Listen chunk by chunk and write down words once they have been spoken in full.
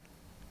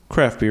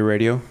Craft Beer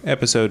Radio,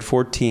 Episode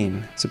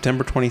 14,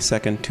 September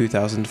 22nd,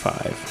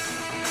 2005.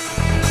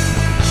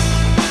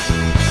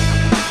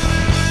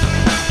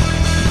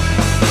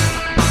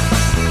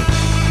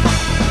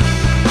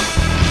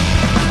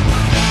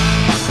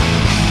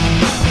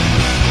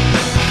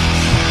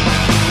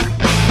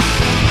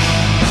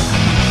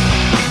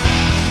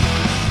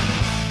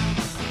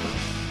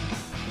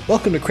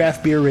 Welcome to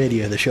Craft Beer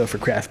Radio, the show for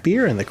craft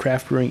beer and the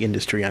craft brewing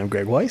industry. I'm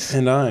Greg Weiss.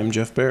 And I'm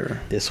Jeff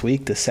Bear. This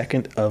week, the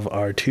second of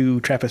our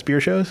two Trappist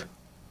beer shows.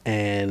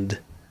 And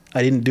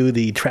I didn't do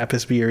the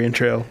Trappist beer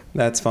intro.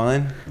 That's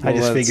fine. I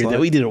just figured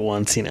that we did it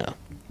once, you know.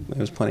 It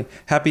was plenty.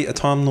 Happy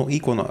autumnal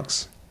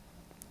equinox.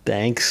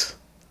 Thanks.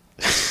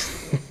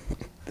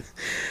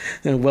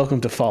 And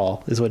welcome to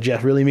fall, is what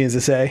Jeff really means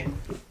to say.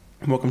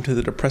 Welcome to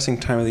the depressing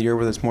time of the year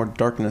where there's more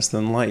darkness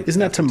than light. Isn't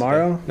that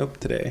tomorrow? Today. Nope,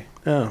 today.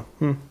 Oh,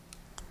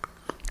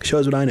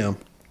 Shows what I know.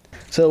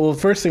 So,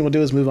 first thing we'll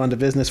do is move on to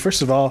business.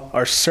 First of all,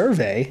 our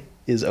survey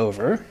is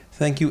over.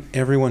 Thank you,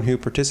 everyone who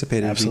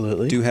participated.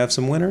 Absolutely. We do have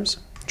some winners.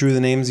 Drew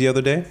the names the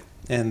other day,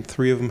 and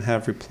 3 of them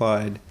have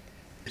replied.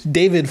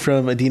 David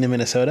from Edina,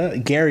 Minnesota,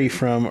 Gary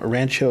from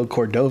Rancho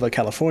Cordova,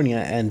 California,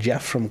 and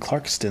Jeff from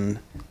Clarkston,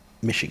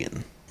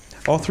 Michigan.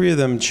 All 3 of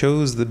them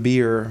chose the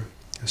beer,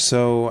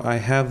 so I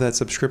have that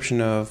subscription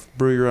of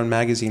Brew Your Own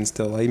magazine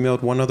still. I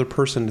emailed one other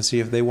person to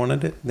see if they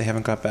wanted it. They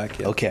haven't got back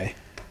yet. Okay.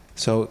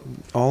 So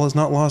all is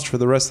not lost for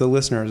the rest of the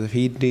listeners. If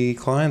he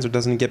declines or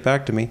doesn't get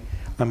back to me,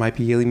 I might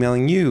be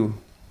emailing you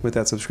with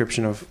that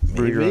subscription of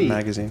Brew Your Own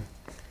magazine.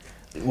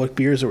 What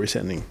beers are we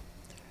sending?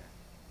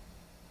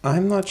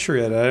 I'm not sure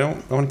yet. I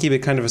want to keep it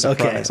kind of a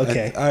surprise.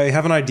 Okay. I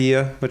have an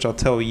idea, which I'll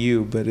tell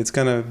you, but it's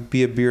going to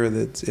be a beer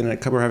that's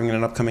we're having in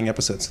an upcoming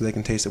episode, so they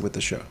can taste it with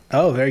the show.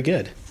 Oh, very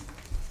good.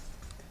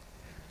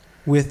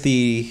 With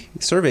the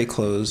survey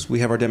closed, we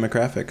have our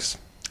demographics,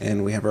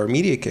 and we have our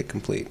media kit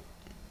complete.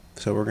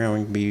 So we're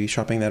going to be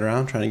shopping that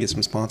around, trying to get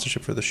some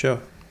sponsorship for the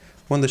show.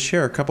 Wanted to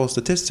share a couple of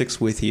statistics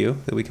with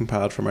you that we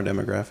compiled from our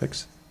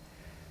demographics.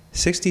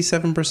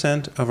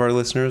 67% of our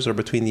listeners are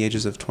between the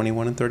ages of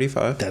 21 and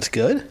 35. That's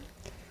good.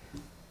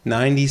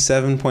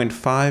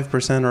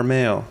 97.5% are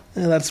male.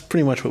 That's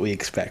pretty much what we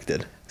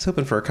expected. I was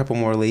hoping for a couple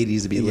more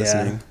ladies to be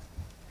listening.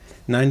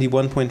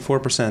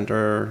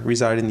 91.4%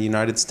 reside in the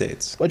United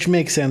States. Which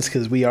makes sense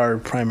because we are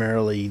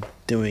primarily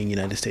doing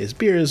United States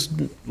beers.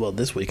 Well,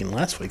 this week and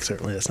last week,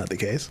 certainly that's not the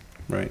case.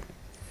 Right.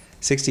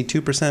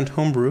 62%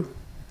 homebrew,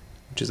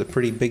 which is a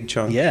pretty big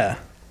chunk. Yeah.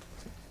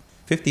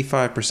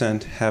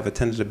 55% have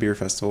attended a beer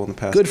festival in the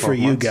past 12 Good months. for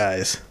you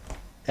guys.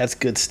 That's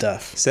good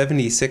stuff.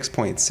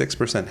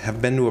 76.6%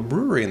 have been to a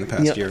brewery in the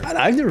past year.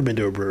 I've never been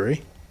to a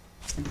brewery.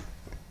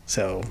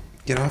 So.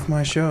 Get off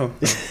my show. No,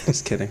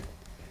 just kidding.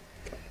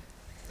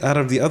 Out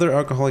of the other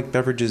alcoholic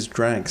beverages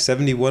drank,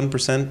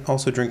 71%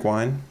 also drink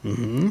wine,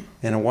 and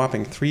a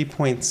whopping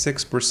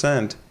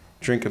 3.6%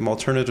 drink of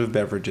alternative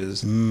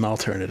beverages.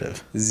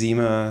 Alternative.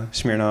 Zima,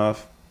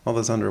 Smirnoff, all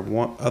those other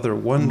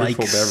wonderful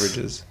Mike's.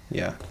 beverages.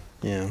 Yeah.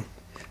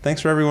 Thanks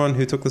for everyone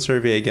who took the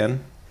survey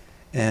again.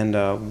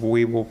 And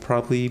we will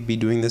probably be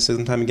doing this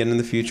sometime again in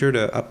the future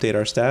to update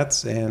our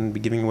stats and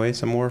be giving away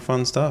some more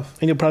fun stuff.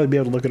 And you'll probably be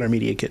able to look at our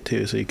media kit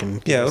too, so you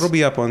can... Yeah, it'll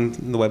be up on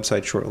the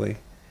website shortly.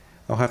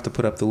 I'll have to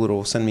put up the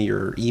little send me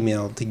your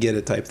email to get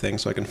it type thing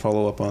so I can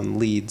follow up on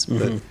leads.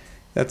 But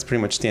that's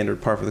pretty much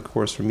standard par for the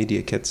course for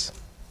media kits.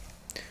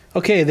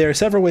 Okay, there are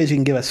several ways you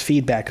can give us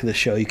feedback to the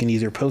show. You can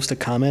either post a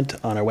comment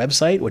on our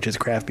website, which is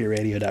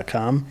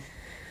craftbeerradio.com.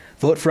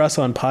 Vote for us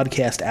on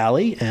Podcast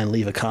Alley and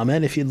leave a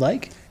comment if you'd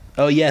like.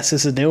 Oh, yes,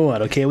 this is a new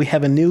one. Okay, we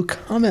have a new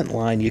comment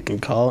line you can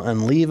call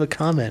and leave a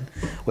comment,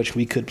 which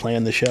we could play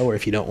on the show, or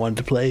if you don't want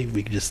it to play,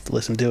 we can just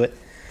listen to it.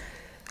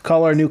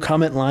 Call our new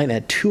comment line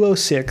at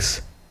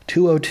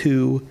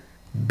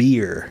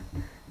 206-202-BEER.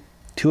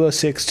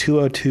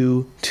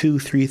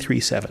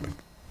 206-202-2337.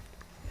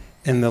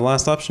 And the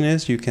last option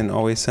is you can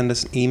always send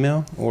us an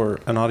email or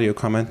an audio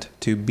comment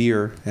to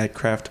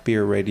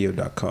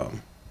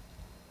beer@craftbeerradio.com.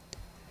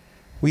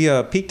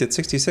 We peaked at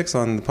 66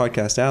 on the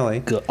Podcast Alley.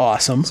 Good.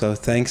 Awesome. So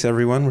thanks,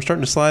 everyone. We're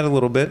starting to slide a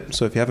little bit,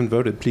 so if you haven't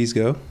voted, please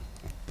go.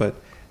 But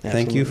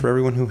thank you for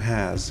everyone who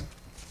has.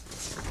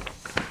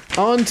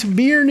 On to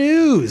beer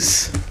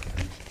news.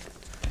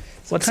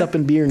 What's up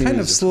in beer news? Kind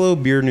of slow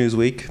beer news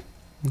week.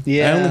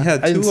 Yeah. I only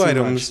had didn't 2 see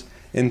items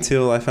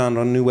until I found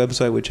a new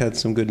website which had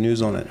some good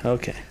news on it.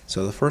 Okay.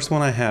 So the first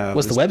one I have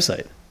What's the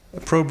website?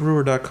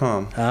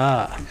 ProBrewer.com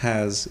Ah.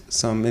 has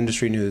some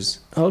industry news.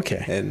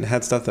 Okay. And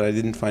had stuff that I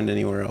didn't find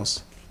anywhere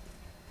else.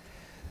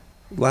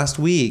 Last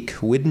week,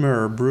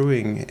 Widmer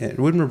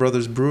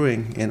Brothers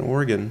Brewing in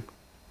Oregon.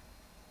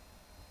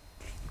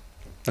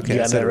 Okay, you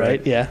got that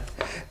right? Yeah.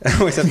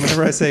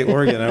 Whenever I say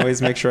Oregon, I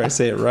always make sure I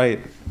say it right.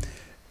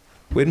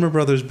 Widmer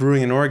Brothers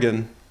Brewing in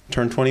Oregon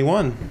turned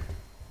 21,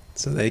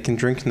 so they can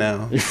drink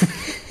now.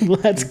 Well,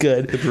 that's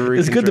good.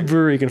 It's good the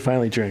brewery can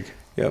finally drink.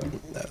 Yep.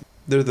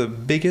 They're the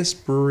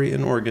biggest brewery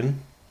in Oregon,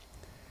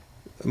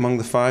 among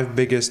the 5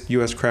 biggest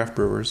U.S. craft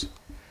brewers.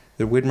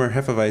 The Widmer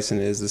Hefeweizen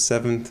is the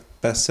 7th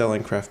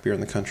best-selling craft beer in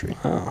the country.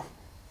 Oh.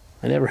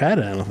 I never had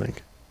it, I don't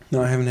think.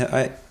 No, I haven't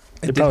had...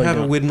 I did have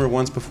a Widmer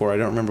once before. I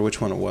don't remember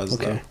which one it was,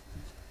 though.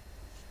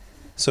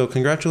 So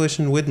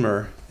congratulations,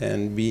 Widmer,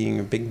 and being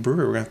a big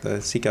brewer. We're going to have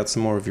to seek out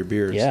some more of your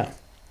beers. Yeah.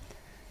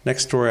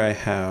 Next story I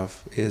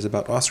have is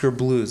about Oscar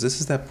Blues.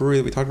 This is that brewery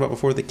that we talked about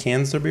before that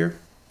cans their beer.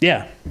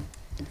 Yeah.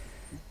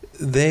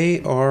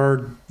 They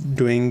are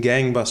doing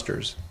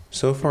gangbusters.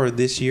 So far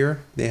this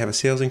year, they have a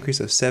sales increase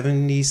of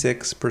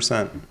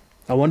 76%.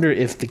 I wonder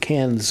if the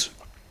cans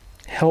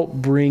help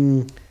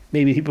bring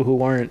maybe people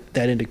who aren't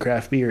that into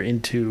craft beer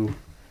into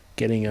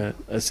getting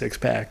a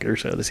six-pack or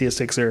so. To see a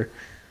sixer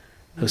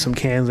of some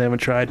cans they haven't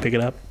tried, pick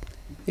it up.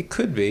 It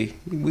could be.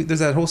 There's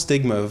that whole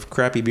stigma of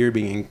crappy beer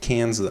being in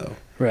cans, though.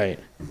 Right.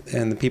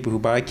 And the people who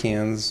buy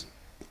cans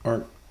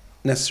aren't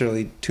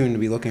necessarily tuned to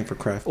be looking for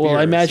craft beer. Well,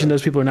 I imagine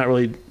those people are not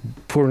really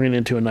pouring it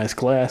into a nice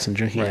glass and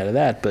drinking out of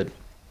that, but...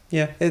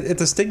 Yeah,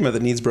 it's a stigma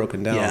that needs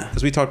broken down. Yeah.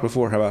 As we talked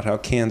before about how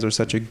cans are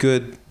such a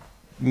good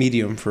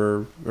medium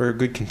or a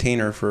good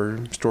container for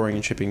storing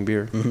and shipping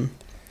beer. Mm-hmm.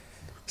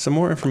 Some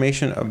more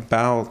information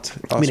about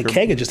Oscar. I mean, a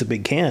keg is just a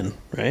big can,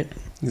 right?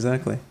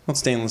 Exactly. Well,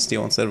 stainless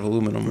steel instead of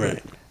aluminum.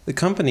 Right. The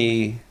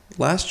company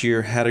last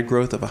year had a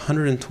growth of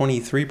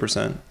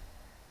 123%.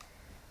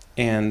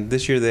 And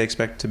this year they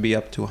expect to be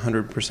up to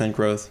 100%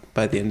 growth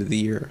by the end of the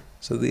year.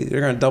 So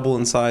they're going to double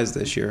in size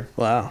this year.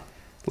 Wow.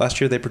 Last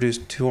year they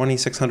produced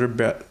 2,600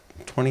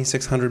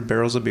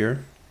 barrels of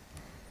beer.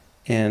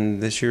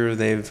 And this year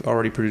they've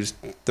already produced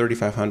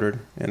 3,500.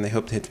 And they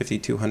hope to hit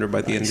 5,200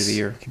 by the end of the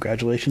year.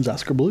 Congratulations,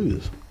 Oscar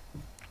Blues.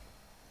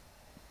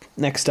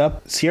 Next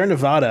up, Sierra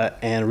Nevada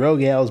and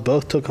Rogue Ales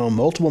both took home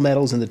multiple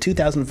medals in the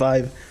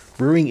 2005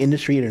 Brewing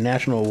Industry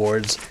International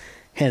Awards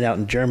handed out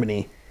in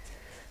Germany.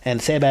 And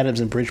Sam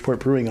Adams and Bridgeport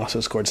Brewing also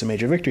scored some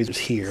major victories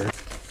here.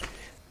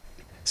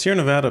 Sierra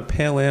Nevada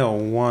Pale Ale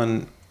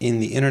won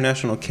in the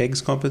International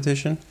Kegs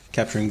competition,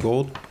 capturing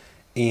gold,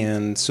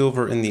 and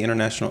silver in the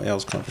International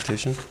Ales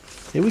competition.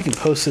 Maybe we can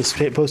post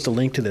a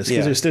link to this,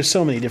 because there's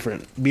so many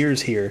different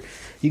beers here.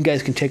 You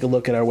guys can take a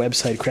look at our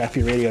website,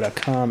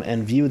 craftbeerradio.com,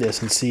 and view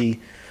this and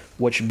see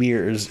which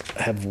beers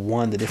have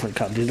won the different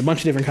there's a bunch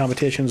of different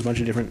competitions, a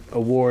bunch of different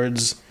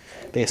awards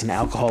based on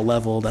alcohol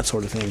level, that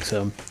sort of thing.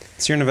 So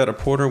Sierra Nevada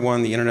Porter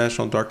won the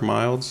International Dark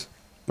Milds,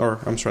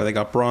 they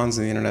got bronze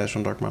in the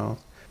International Dark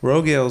Milds.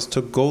 Rogue Ales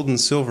took gold and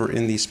silver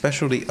in the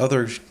specialty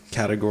other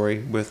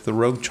category with the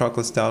Rogue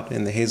Chocolate Stout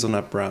and the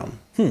Hazelnut Brown,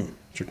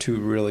 which are two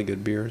really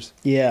good beers.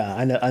 Yeah,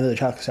 I know the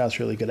chocolate stout's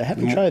really good. I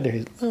haven't tried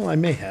their. Oh, I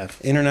may have.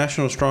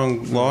 International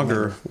Strong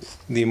Lager,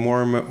 the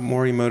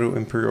Morimoto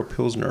Imperial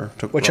Pilsner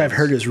took which bronze. I've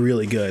heard is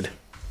really good.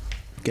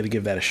 Got to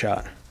give that a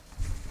shot.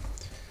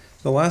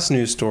 The last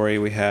news story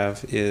we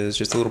have is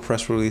just a little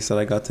press release that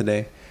I got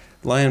today.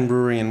 Lion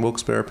Brewery in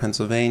Wilkes-Barre,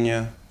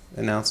 Pennsylvania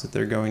announced that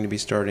they're going to be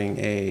starting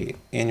a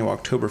annual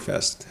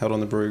Oktoberfest held on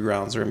the brewery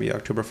grounds. They're going to be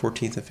October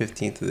 14th and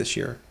 15th of this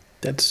year.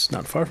 That's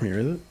not far from here,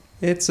 is it?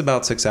 It's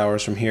about 6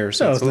 hours from here.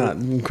 So it's not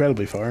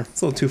incredibly far.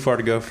 It's a little too far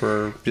to go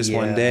for just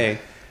one day.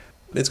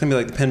 It's going to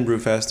be like the Penn Brew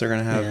Fest. They're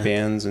going to have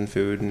bands and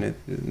food, and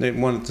they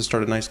wanted to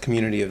start a nice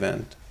community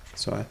event.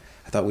 So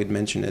I thought we'd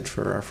mention it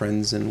for our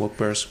friends in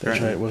Wilkes-Barre. That's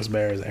right.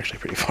 Wilkes-Barre is actually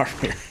pretty far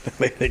from here,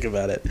 if I think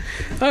about it.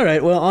 All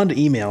right, well, on to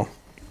email.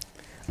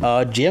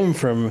 Jim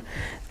from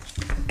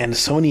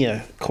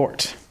Ansonia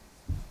Court.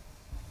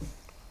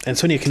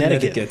 Ansonia,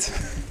 Connecticut.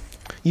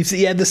 You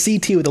had the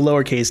CT with the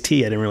lowercase t.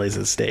 I didn't realize it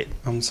was a state.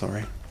 I'm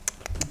sorry.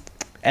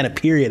 And a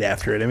period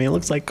after it. I mean, it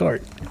looks like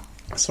Court.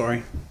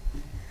 Sorry.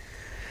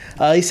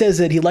 He says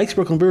that he likes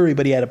Brooklyn Brewery,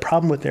 but he had a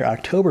problem with their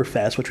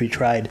Oktoberfest, which we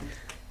tried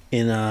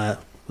in,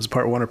 was it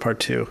part 1 or part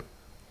 2?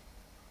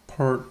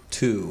 Part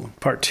 2.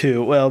 Part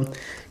 2. Well,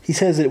 he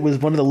says it was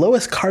one of the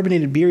lowest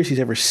carbonated beers he's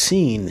ever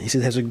seen. He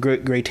says it has a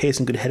great taste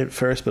and good head at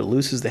first, but it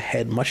loses the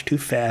head much too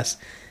fast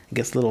and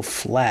gets a little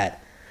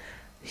flat.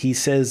 He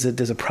says that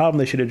there's a problem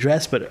they should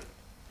address, but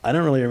I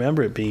don't really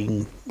remember it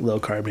being low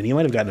carbonated. He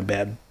might have gotten a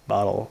bad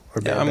bottle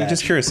or bad I'm batch.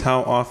 just curious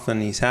how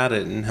often he's had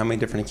it and how many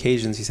different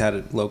occasions he's had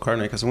it low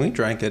carbonated. Because when we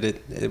drank it,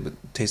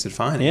 it tasted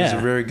fine. It was a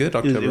very good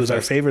Oktoberfest. It was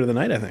our favorite of the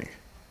night, I think.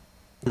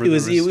 It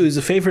was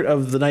a favorite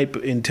of the night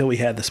until we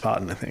had the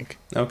Spaten, I think.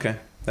 Okay.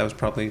 That was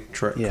probably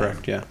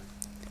correct, yeah.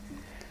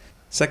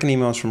 Second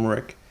email is from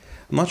Rick.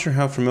 I'm not sure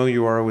how familiar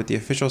you are with the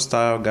official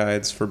style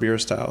guides for beer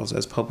styles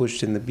as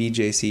published in the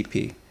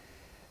BJCP.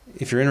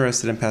 If you're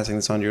interested in passing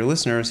this on to your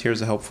listeners,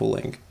 here's a helpful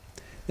link.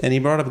 And he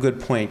brought up a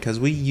good point, because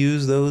we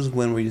use those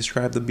when we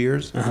describe the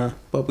beers,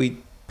 but we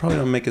probably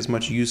don't make as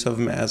much use of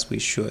them as we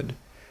should.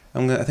 I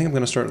think I'm going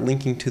to start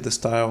linking to the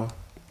style,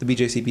 the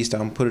BJCP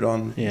style, and put it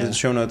on the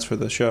show notes for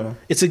the show.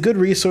 It's a good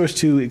resource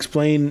to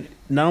explain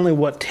not only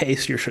what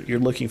taste you're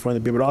looking for in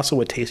the beer, but also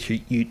what taste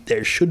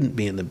there shouldn't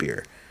be in the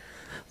beer.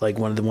 Like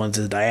one of the ones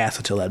is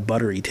diacetyl, that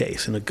buttery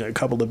taste. And a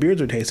couple of the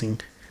beers are tasting,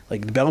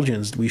 like the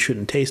Belgians, we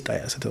shouldn't taste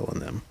diacetyl in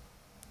them.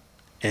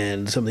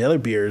 And some of the other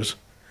beers,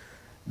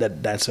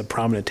 that's a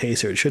prominent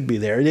taste, or it should be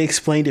there. They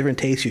explain different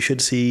tastes you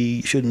should see,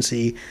 you shouldn't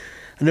see.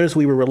 I noticed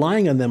we were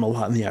relying on them a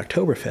lot in the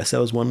Oktoberfest.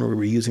 That was one where we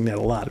were using that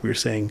a lot. We were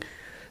saying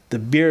the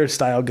beer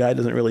style guide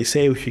doesn't really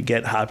say we should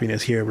get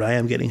hoppiness here, but I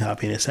am getting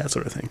hoppiness, that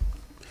sort of thing.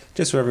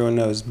 Just so everyone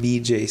knows,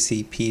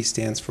 BJCP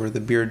stands for the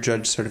Beer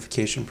Judge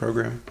Certification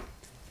Program.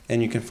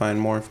 And you can find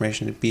more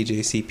information at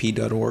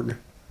bjcp.org.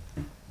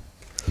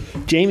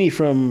 Jamie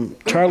from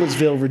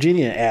Charlottesville,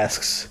 Virginia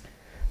asks,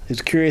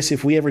 is curious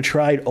if we ever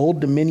tried Old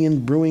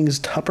Dominion Brewing's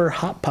Tupper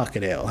Hot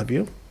Pocket Ale. Have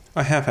you?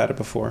 I have had it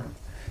before.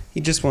 He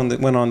just went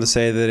on to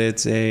say that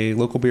it's a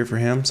local beer for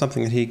him,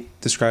 something that he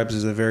describes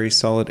as a very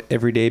solid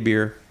everyday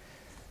beer,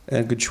 and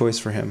a good choice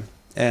for him.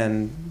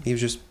 And he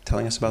was just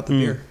telling us about the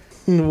beer.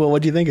 Well,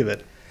 what do you think of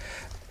it?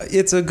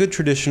 It's a good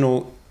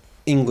traditional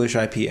English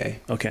IPA.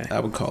 Okay. I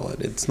would call it.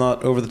 It's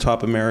not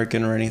over-the-top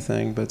American or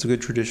anything, but it's a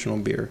good traditional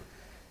beer.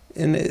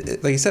 And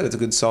like you said, it's a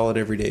good solid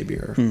everyday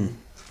beer.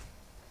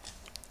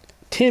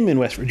 Tim in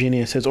West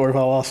Virginia says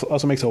Orval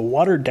also makes a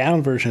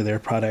watered-down version of their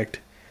product,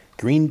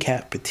 Green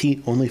Cap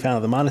Petite, only found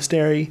at the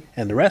monastery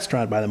and the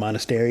restaurant by the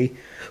monastery,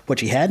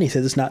 which he had, and he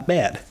says it's not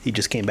bad. He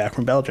just came back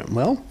from Belgium.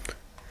 Well,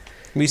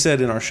 we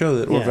said in our show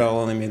that Orval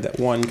only made that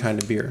one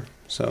kind of beer.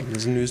 So this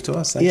is news to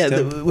us. Thanks,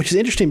 Tim. Which is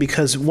interesting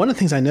because one of the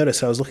things I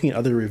noticed, I was looking at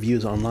other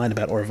reviews online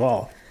about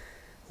Orval,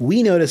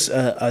 we notice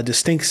a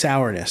distinct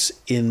sourness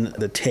in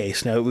the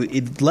taste. Now,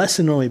 it's less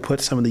than when we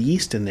put some of the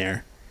yeast in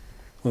there,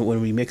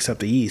 when we mix up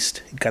the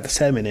yeast, got the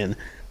sediment in,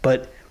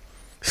 but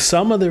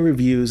some of the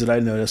reviews that I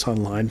noticed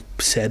online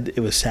said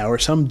it was sour.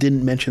 Some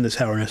didn't mention the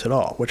sourness at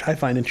all, which I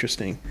find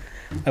interesting.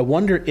 I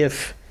wonder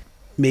if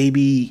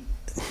maybe,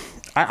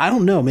 I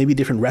don't know, maybe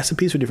different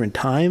recipes or different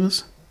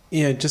times.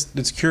 Yeah,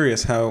 it's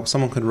curious how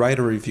someone could write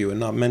a review and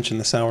not mention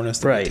the sourness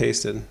that we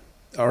tasted.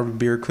 Our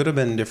beer could have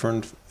been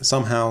different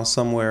somehow,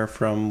 somewhere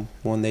from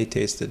when they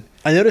tasted.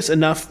 I noticed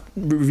enough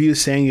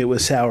reviews saying it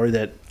was sour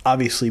that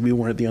obviously we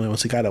weren't the only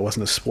ones who got it. It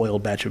wasn't a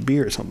spoiled batch of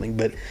beer or something.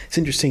 But it's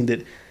interesting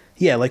that,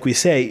 yeah, like we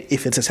say,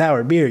 if it's a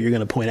sour beer, you're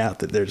going to point out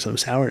that there's some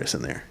sourness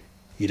in there.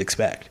 You'd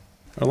expect.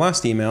 Our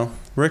last email,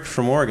 Rick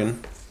from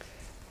Oregon,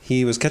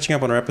 he was catching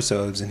up on our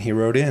episodes and he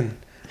wrote in,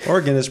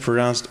 Oregon is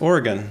pronounced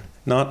Oregon,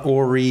 not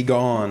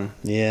Oregon.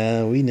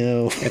 Yeah, we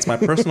know. It's my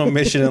personal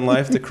mission in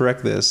life to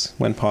correct this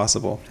when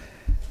possible,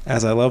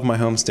 as I love my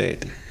home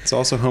state. It's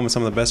also home of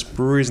some of the best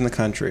breweries in the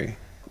country,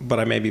 but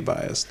I may be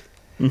biased.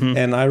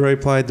 And I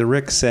replied to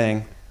Rick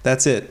saying,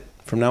 that's it.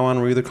 From now on,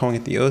 we're either calling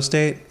it the O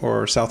State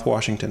or South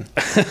Washington.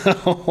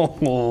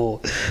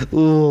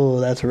 Ooh,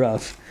 that's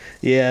rough.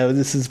 Yeah,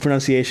 this is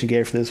pronunciation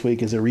game for this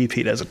week is a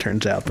repeat, as it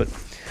turns out, but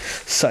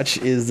such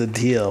is the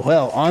deal.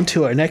 Well, on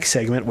to our next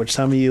segment, which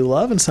some of you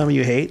love and some of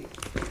you hate.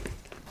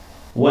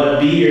 What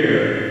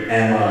beer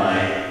am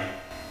I?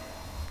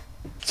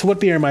 So what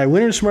beer am I?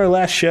 Winners from our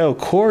last show,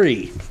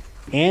 Corey,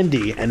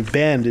 Andy, and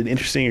Ben did an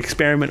interesting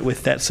experiment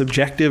with that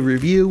subjective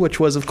review, which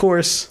was, of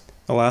course,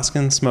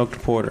 Alaskan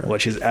smoked porter.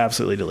 which is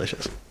absolutely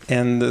delicious.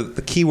 And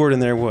the key word in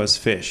there was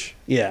fish.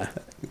 Yeah.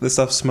 The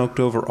stuff smoked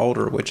over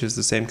alder, which is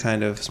the same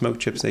kind of smoke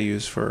chips they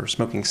use for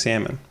smoking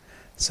salmon.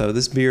 So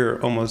this beer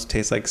almost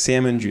tastes like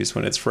salmon juice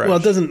when it's fresh. Well,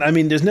 it doesn't, I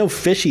mean, there's no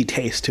fishy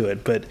taste to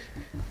it, but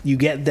you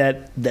get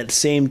that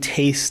same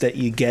taste that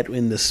you get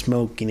in the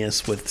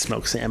smokiness with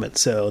smoked salmon.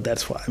 So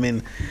that's why, I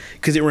mean,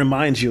 because it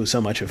reminds you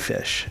so much of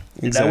fish.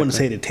 Exactly. I wouldn't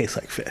say it tastes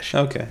like fish.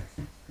 Okay.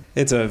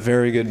 It's a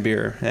very good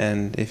beer,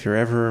 and if you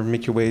ever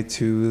make your way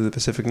to the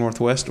Pacific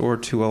Northwest or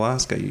to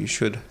Alaska, you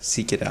should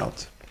seek it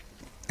out.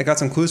 I got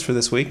some clues for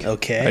this week.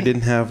 Okay. I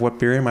didn't have what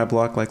beer in my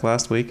block like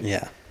last week.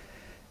 Yeah.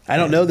 I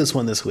don't know this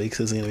one this week,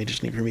 so it's going to be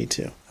interesting for me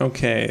too.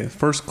 Okay,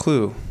 first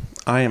clue.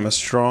 I am a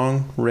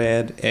strong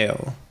red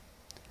ale.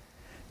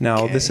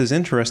 Now, Okay. this is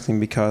interesting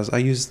because I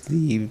used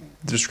the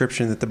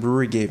description that the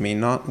brewery gave me,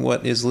 not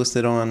what is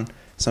listed on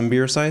some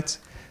beer sites.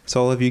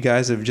 So all of you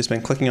guys have just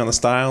been clicking on the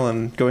style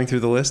and going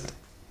through the list.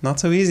 Not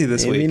so easy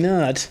this Maybe week.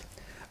 not.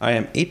 I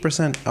am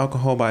 8%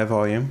 alcohol by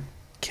volume.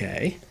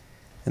 Okay.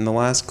 And the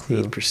last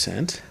clue.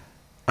 8%.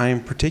 I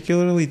am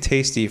particularly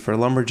tasty for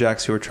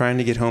lumberjacks who are trying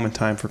to get home in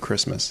time for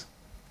Christmas.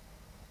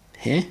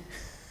 Huh?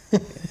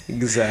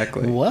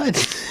 Exactly. What?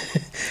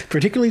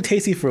 Particularly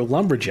tasty for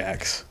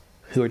lumberjacks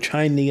who are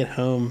trying to get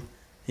home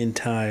in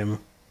time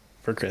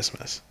for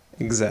Christmas.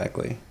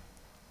 Exactly.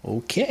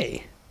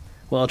 Okay.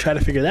 Well, I'll try to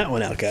figure that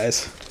one out,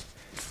 guys.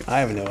 I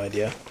have no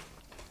idea.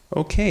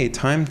 Okay,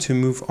 time to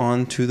move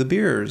on to the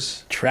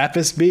beers.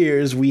 Trappist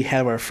beers. We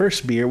have our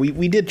first beer.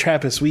 We did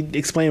Trappist. We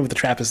explained what the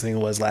Trappist thing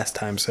was last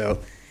time. So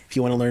if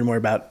you want to learn more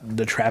about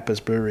the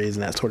Trappist breweries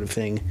and that sort of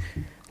thing,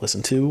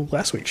 listen to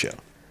last week's show.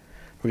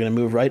 We're going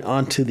to move right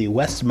on to the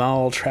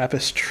Westmalle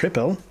Trappist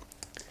Triple.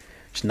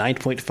 It's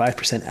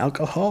 9.5%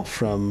 alcohol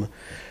from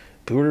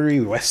Brewery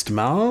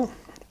Westmalle.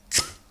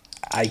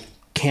 I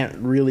can't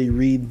really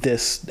read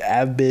this.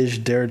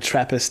 Abbij der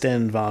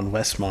Trappisten van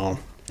Westmalle.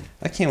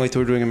 I can't wait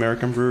till we're doing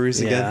American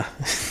breweries again.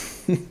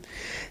 Yeah.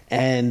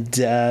 And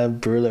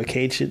brewer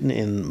location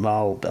in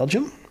Malle,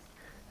 Belgium.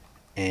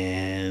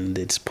 And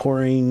it's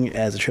pouring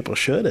as a triple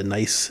should. A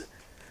nice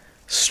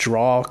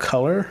straw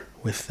color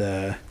with...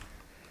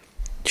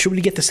 should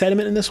we get the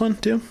sediment in this one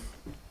too?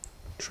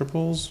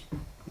 Triples?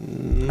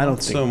 I don't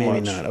think so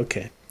maybe much. not.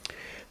 Okay,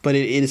 but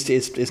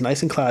it's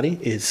nice and cloudy.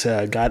 It's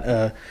got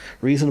a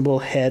reasonable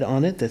head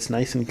on it. That's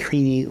nice and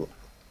creamy,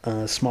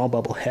 small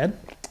bubble head.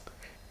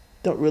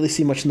 Don't really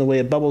see much in the way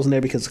of bubbles in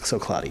there because it's so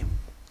cloudy.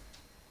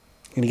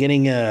 And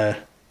getting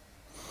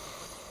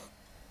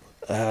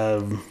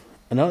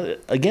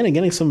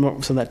getting some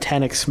of that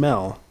tannic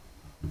smell.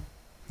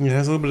 It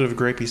has a little bit of a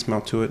grapey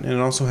smell to it, and it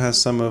also has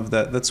some of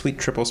that sweet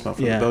triple smell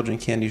from the Belgian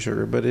candy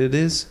sugar. But it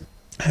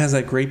has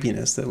that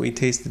grapiness that we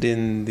tasted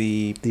in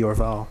the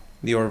Orval.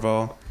 The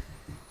Orval.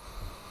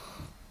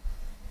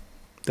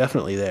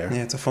 Definitely there.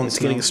 Yeah, it's a fun. It's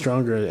getting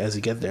stronger as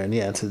you get there, and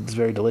it's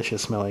very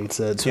delicious smelling. It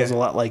smells a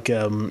lot like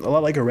a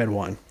red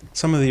wine.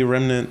 Some of the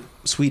remnant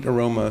sweet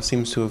aroma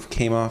seems to have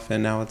came off,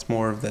 and now it's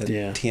more of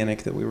that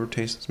tannic that we were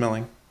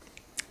smelling.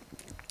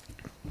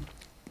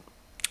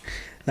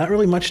 Not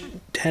really much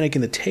tannic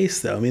in the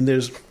taste, though. I mean,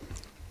 there's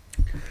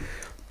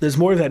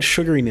more of that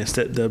sugariness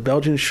that the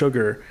Belgian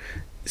sugar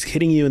is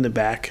hitting you in the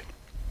back,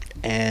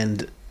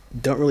 and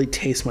don't really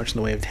taste much in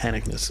the way of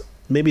tannicness.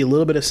 Maybe a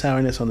little bit of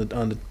sourness on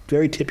the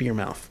very tip of your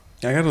mouth.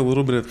 I got a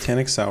little bit of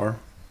tannic sour,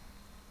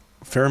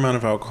 a fair amount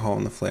of alcohol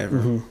in the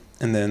flavor,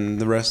 and then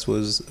the rest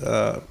was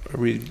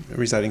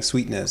residing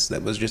sweetness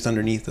that was just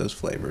underneath those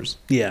flavors.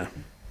 Yeah.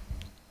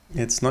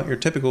 It's not your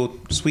typical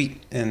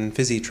sweet and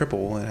fizzy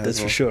triple. It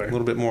has a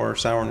little bit more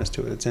sourness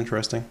to it. It's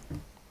interesting.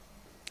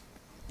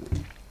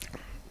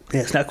 Yeah,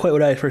 it's not quite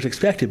what I first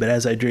expected, but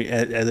as I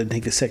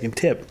take the second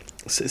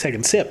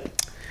sip,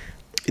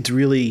 it's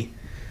really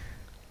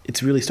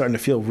starting to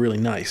feel really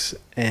nice,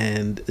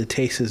 and the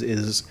taste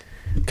is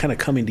kind of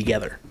coming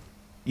together.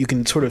 You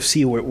can sort of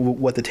see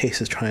what the taste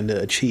is trying to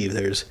achieve.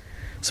 There's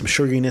some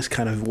sugariness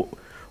kind of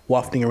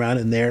wafting around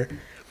in there.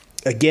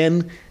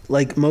 Again,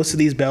 like most of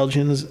these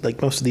Belgians,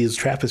 like most of these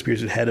Trappist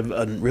beers, it had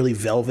a really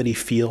velvety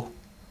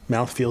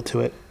mouthfeel to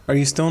it. Are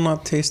you still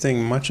not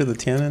tasting much of the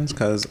tannins?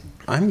 Because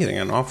I'm getting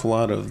an awful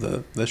lot of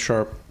the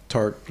sharp,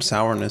 tart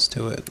sourness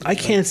to it. I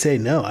can't say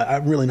no.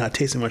 I'm really not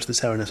tasting much of the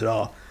sourness at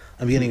all.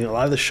 I'm getting a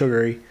lot of the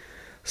sugary,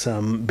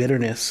 some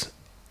bitterness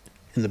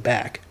in the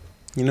back.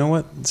 You know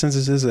what? Since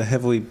this is a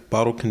heavily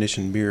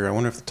bottle-conditioned beer, I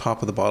wonder if the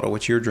top of the bottle,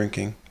 which you're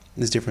drinking,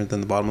 is different than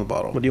the bottom of the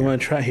bottle. What do you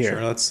want to try here?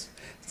 Sure, let's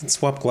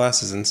swap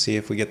glasses and see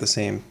if we get the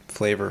same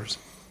flavors.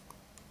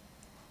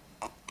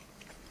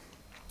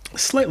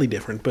 Slightly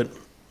different, but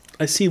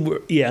I see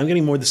I'm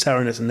getting more of the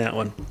sourness in that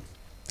one.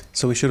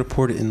 So we should have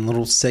poured it in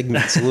little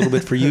segments, a little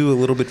bit for you, a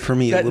little bit for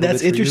me,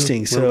 that's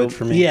interesting. A little bit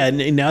for me. Yeah,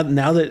 now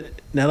that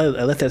I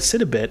let that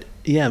sit a bit,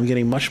 I'm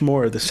getting much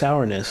more of the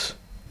sourness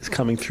is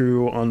coming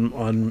through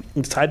on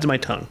the sides of my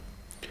tongue,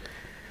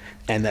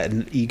 and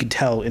that you could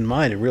tell in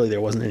mine. Really, there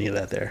wasn't any of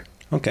that there.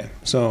 Okay,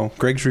 so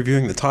Greg's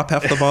reviewing the top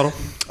half of the bottle.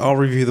 I'll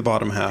review the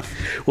bottom half.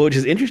 Well, which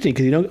is interesting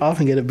because you don't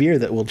often get a beer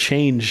that will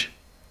change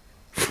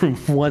from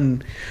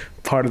one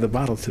part of the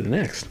bottle to the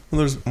next. Well,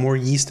 there's more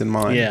yeast in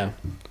mine. Yeah.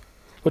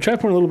 We'll try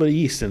pouring a little bit of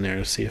yeast in there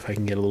to see if I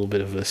can get a little bit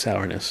of the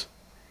sourness.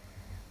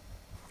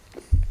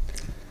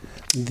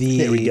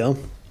 There we go.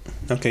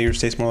 Okay,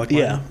 yours tastes more like mine?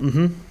 Yeah.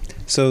 Mm-hmm.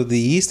 So the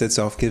yeast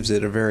itself gives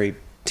it a very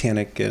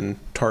tannic and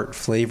tart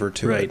flavor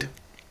to it.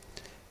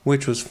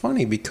 Which was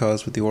funny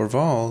because with the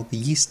Orval, the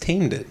yeast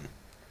tamed it.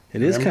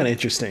 It is kind of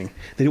interesting.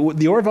 The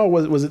Orval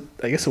was it?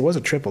 I guess it was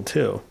a triple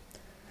too.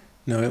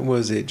 No, it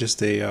was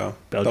just a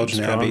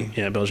Belgian Abbey.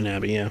 Yeah, Belgian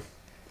Abbey, yeah.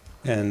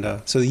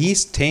 And so the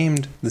yeast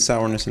tamed the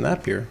sourness in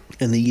that beer.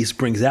 And the yeast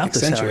brings out the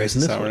sourness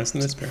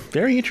in this beer.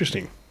 Very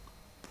interesting.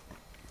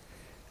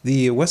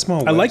 The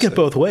Westmalle website. I like it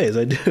both ways,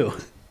 I do.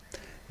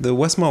 The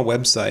Westmalle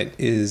website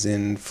is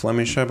in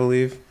Flemish, I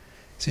believe,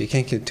 so you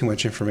can't get too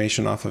much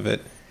information off of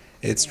it.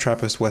 It's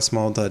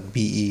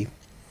trappistwestmalle.be.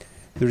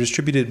 They're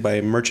distributed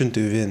by Merchant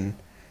du Vin,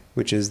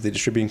 which is the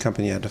distributing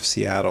company out of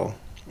Seattle.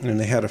 And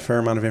they had a fair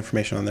amount of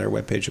information on their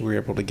webpage that we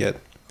were able to get.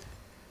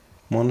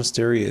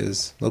 Monastery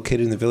is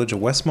located in the village of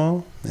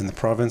Westmalle in the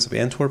province of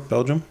Antwerp,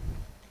 Belgium.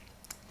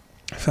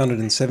 Founded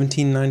in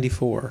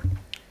 1794.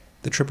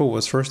 The triple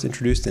was first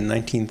introduced in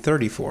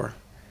 1934.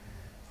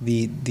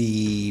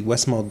 The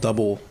Westmalle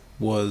double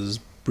was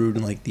brewed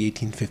in like the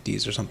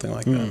 1850s or something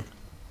like that.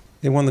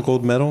 They won the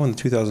gold medal in the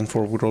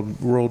 2004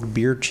 World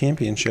Beer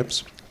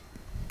Championships.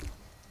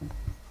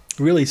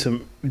 Really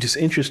some just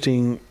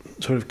interesting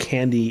sort of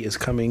candy is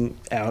coming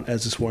out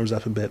as this warms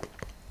up a bit.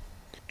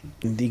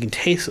 And you can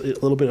taste a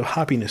little bit of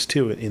hoppiness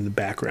too in the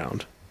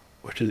background,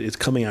 which is it's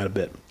coming out a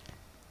bit.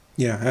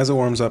 Yeah, as it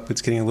warms up,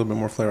 it's getting a little bit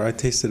more flavor. I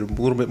tasted a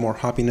little bit more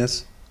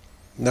hoppiness.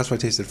 That's what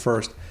I tasted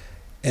first.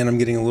 And I'm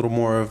getting a little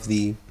more of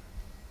the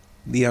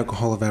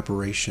alcohol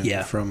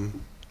evaporation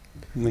from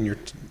when you're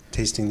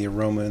tasting the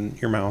aroma in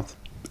your mouth.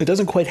 It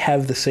doesn't quite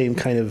have the same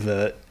kind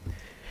of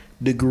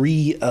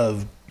degree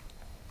of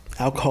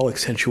alcohol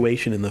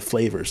accentuation in the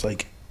flavors.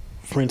 Like,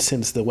 for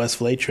instance, the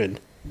Westvleteren,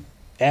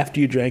 after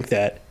you drank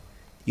that,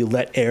 you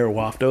let air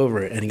waft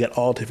over it, and you get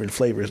all different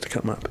flavors to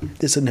come up.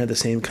 This doesn't have the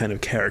same kind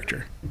of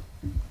character.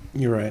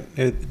 You're right.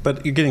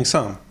 But you're getting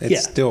some.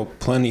 It's still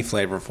plenty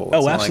flavorful.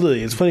 Oh,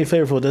 absolutely. It's plenty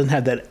flavorful. It doesn't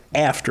have that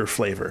after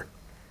flavor.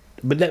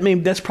 But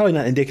that's probably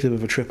not indicative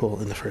of a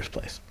triple in the first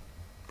place.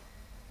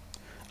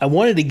 I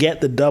wanted to get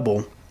the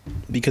double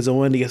because I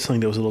wanted to get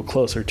something that was a little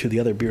closer to the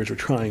other beers we're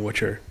trying,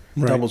 which are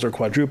Right. doubles or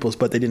quadruples,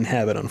 but they didn't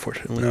have it,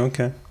 unfortunately.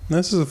 Okay.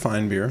 This is a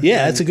fine beer.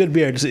 Yeah, it's a good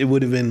beer. It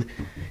would have been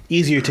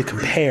easier to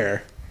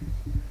compare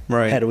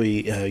Right. had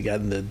we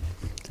gotten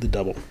the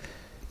double.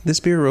 This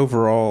beer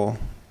overall,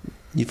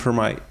 for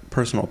my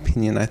personal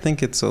opinion, I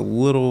think it's a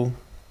little,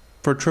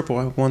 for a triple,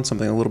 I want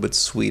something a little bit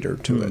sweeter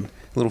to it,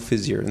 a little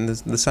fizzier. And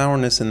the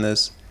sourness in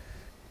this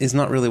is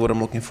not really what I'm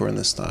looking for in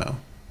this style.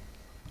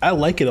 I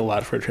like it a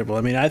lot for a triple.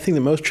 I mean, I think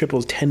that most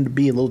triples tend to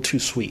be a little too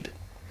sweet,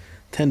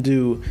 tend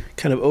to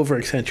kind of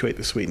over-accentuate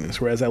the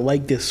sweetness, whereas I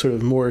like this sort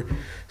of more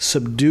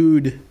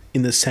subdued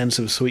in the sense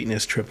of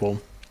sweetness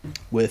triple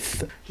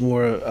with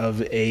more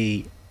of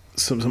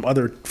some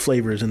other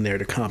flavors in there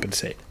to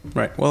compensate.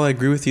 Right. Well, I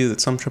agree with you that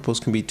some triples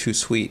can be too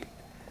sweet.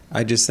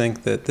 I just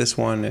think that this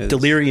one is...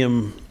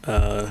 Delirium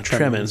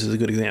Tremens is a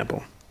good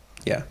example.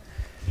 Yeah.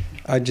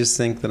 I just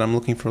think that I'm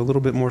looking for a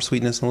little bit more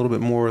sweetness and a little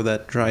bit more of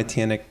that dry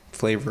tannic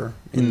flavor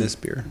in this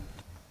beer.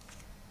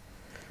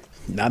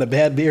 Not a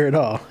bad beer at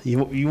all.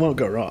 You won't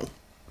go wrong.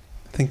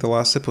 I think the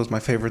last sip was my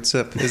favorite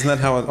sip. Isn't that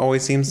how it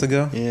always seems to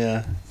go?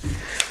 Yeah.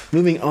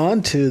 Moving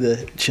on to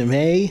the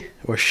Chimay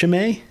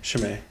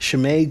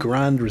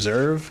Grand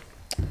Reserve,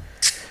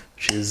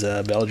 which is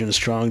Belgian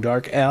strong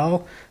dark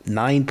ale,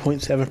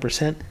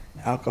 9.7%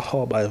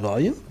 alcohol by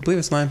volume. I believe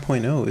it's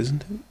 9.0,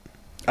 isn't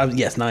it?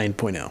 Yes,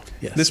 9.0.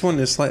 Yes. This one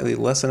is slightly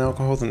less in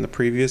alcohol than the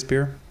previous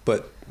beer,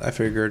 but I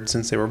figured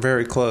since they were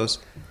very close,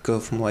 go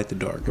from light to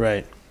dark.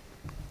 Right.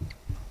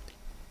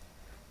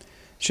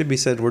 Should be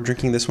said, we're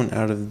drinking this one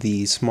out of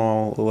the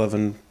small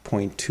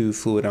 11.2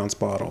 fluid ounce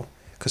bottle,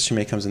 because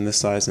Chimay comes in this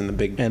size in the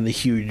big And the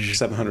huge...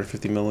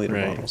 750 milliliter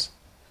Right. bottles.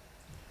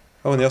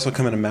 Oh, and they also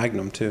come in a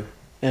Magnum, too.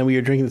 And we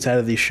are drinking this out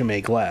of the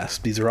Chimay glass.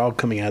 These are all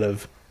coming out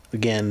of,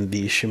 again,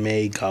 the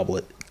Chimay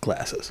goblet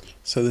glasses.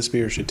 So this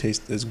beer should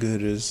taste as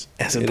good as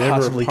it ever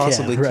possibly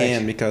possibly can, can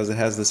right. because it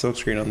has the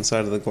silkscreen on the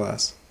side of the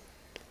glass.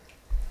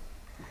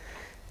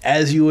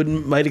 As you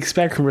might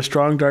expect from a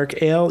strong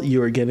dark ale,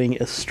 you are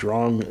getting a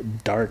strong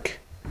dark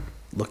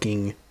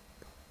looking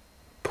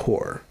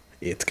pour.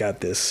 It's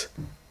got this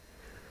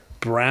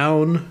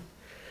brown,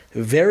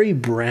 very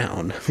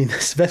brown. I mean,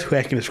 that's the best way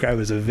I can describe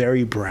it is a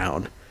very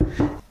brown.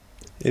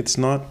 It's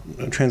not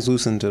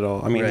translucent at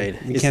all. I mean,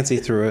 Right. you can't see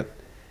through it.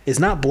 It's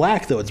not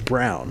black though, it's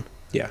brown.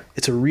 Yeah.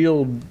 It's a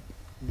real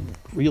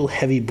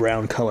heavy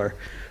brown color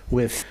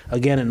with,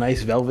 again, a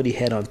nice velvety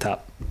head on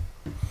top.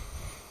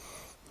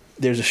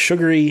 There's a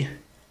sugary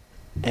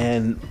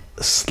and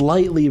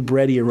slightly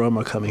bready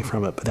aroma coming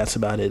from it, but that's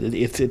about it.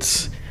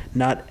 It's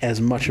not as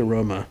much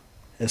aroma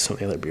as some of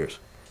the other beers.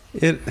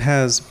 It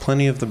has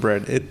plenty of the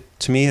bread.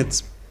 To me,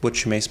 it's what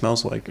Chimay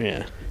smells like.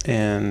 Yeah.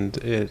 And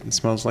it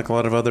smells like a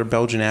lot of other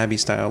Belgian Abbey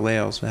style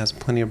ales. It has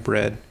plenty of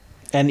bread.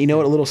 And you know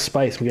what? A little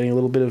spice. I'm getting a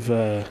little bit of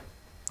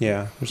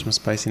Yeah, there's some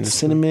spiciness.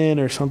 cinnamon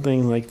or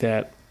something like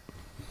that.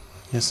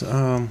 Yes.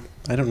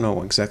 I don't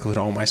know exactly what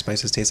all my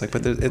spices taste like,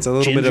 but it's a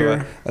little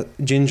Ginger? bit of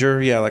a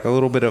ginger. Yeah, like a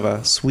little bit of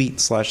a sweet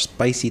 /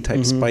 spicy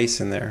type spice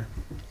in there.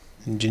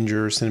 And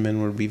ginger or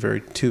cinnamon would be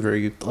two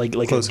very Like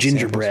a close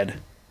gingerbread.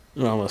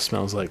 It almost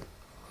smells like.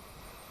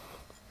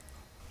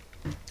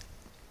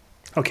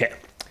 Okay.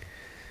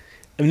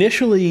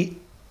 Initially,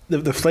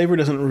 the flavor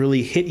doesn't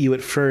really hit you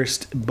at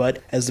first,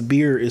 but as the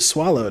beer is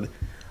swallowed,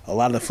 a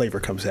lot of the flavor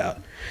comes out.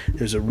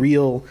 There's a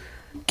real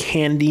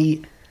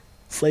candy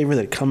flavor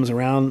that comes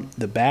around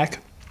the back,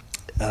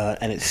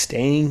 and it's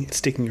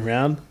sticking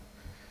around.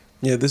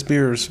 Yeah, this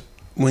beer is,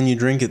 when you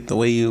drink it, the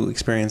way you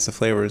experience the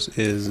flavors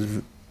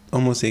is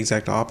almost the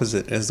exact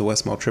opposite as the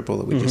Westmalle Triple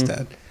that we just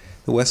had.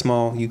 The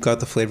Westmalle, you got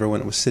the flavor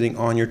when it was sitting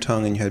on your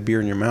tongue and you had beer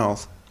in your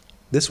mouth.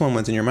 This one, when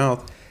it's in your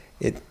mouth,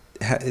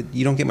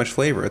 you don't get much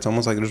flavor. It's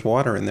almost like there's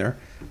water in there.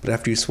 But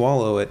after you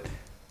swallow it,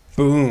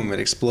 boom, it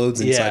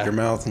explodes inside your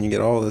mouth and you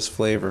get all this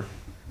flavor.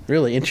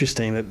 Really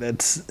interesting.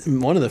 That's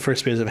one of the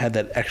first beers I've had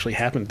that actually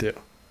happened to. It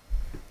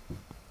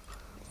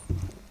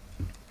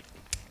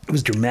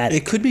was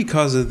dramatic. It could be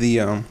because of the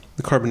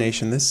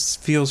carbonation. This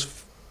feels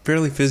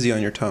fairly fizzy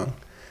on your tongue.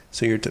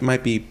 So it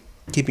might be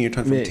keeping your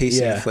tongue from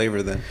tasting the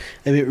flavor then.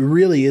 I mean, it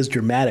really is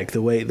dramatic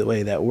the way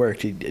that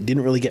worked. It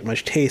didn't really get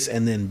much taste,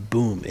 and then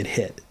boom, it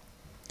hit.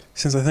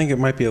 Since I think it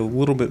might be a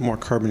little bit more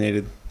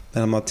carbonated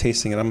and I'm not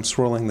tasting it, I'm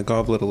swirling the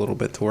goblet a little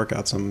bit to work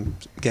out some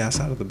gas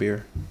out of the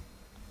beer.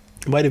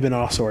 It might have been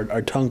also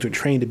our tongues were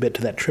trained a bit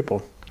to that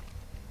triple.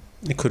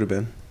 It could have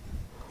been.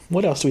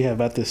 What else do we have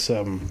about this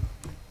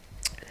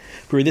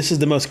brewery? This is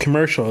the most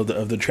commercial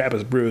of the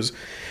Trappist brews.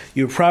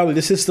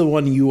 This is the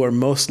one you are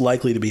most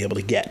likely to be able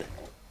to get.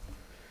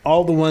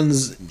 All the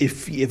ones,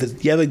 if you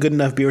have a good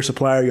enough beer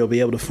supplier, you'll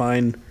be able to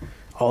find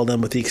all of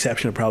them, with the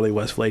exception of probably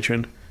West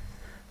Flatron.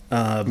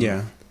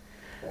 Yeah.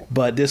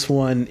 But this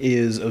one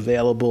is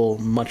available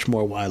much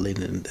more widely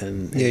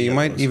than Yeah, you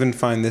might ones. even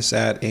find this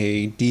at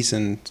a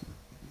decent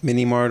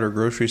mini mart or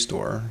grocery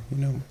store.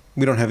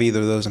 We don't have either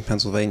of those in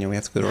Pennsylvania. We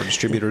have to go to our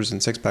distributors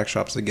and six-pack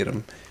shops to get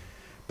them.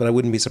 But I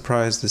wouldn't be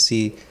surprised to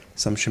see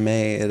some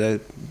Chimay at a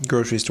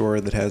grocery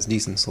store that has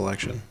decent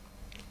selection.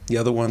 The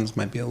other ones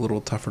might be a little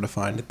tougher to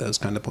find at those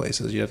kind of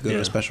places. You have to go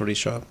to a specialty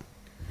shop.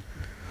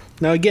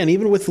 Now, again,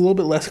 even with a little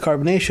bit less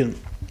carbonation,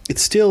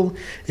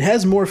 it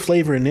has more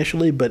flavor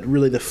initially, but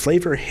really the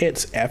flavor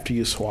hits after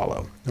you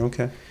swallow.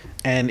 Okay.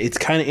 And it's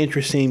kind of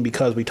interesting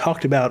because we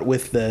talked about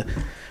with the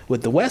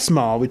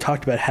Westmalle, we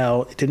talked about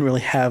how it didn't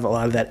really have a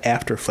lot of that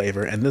after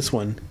flavor, and this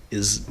one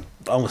is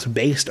almost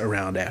based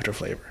around after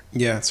flavor.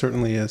 Yeah, it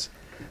certainly is.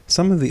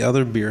 Some of the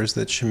other beers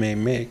that Chimay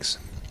makes,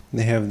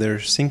 they have their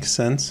Cinq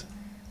Cents,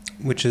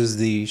 which is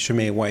the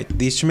Chimay White.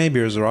 These Chimay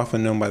beers are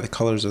often known by the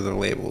colors of their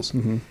labels.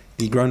 Mm-hmm.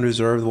 The Grand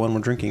Reserve, the one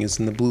we're drinking, is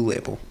in the blue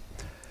label.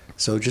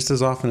 So just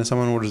as often as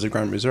someone orders a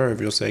Grand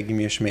Reserve, you'll say, give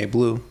me a Chimay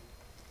Blue.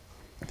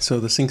 So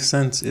the Cinq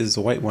Cents is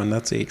the white one.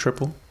 That's a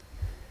triple.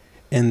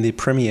 And the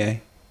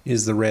Premier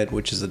is the red,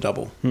 which is a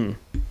double.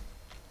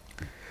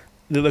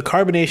 The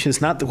carbonation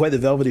is not quite the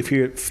velvety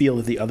feel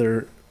that the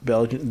other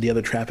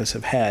Trappists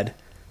have had.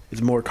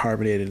 It's more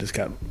carbonated. It's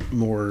got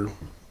more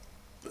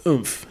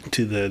oomph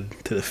to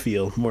the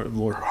feel,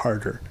 more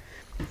harder.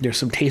 There's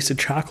some taste of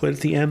chocolate at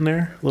the end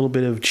there. A little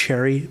bit of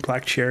cherry,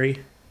 black cherry.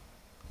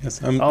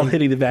 Yes, I'm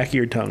hitting the back of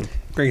your tongue.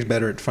 Greg's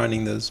better at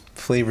finding those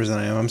flavors than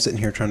I am. I'm sitting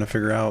here trying to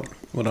figure out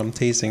what I'm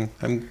tasting.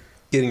 I'm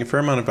getting a fair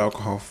amount of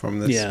alcohol from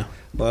this. Yeah.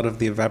 A lot of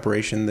the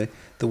evaporation,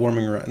 the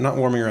warming, not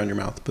warming around your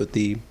mouth, but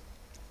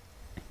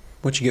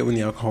what you get when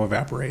the alcohol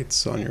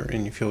evaporates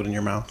and you feel it in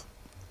your mouth.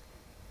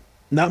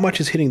 Not much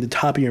is hitting the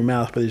top of your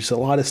mouth, but there's a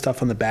lot of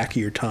stuff on the back of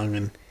your tongue,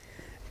 and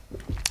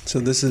so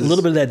this is a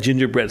little bit of that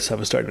gingerbread stuff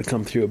is starting to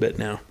come through a bit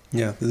now.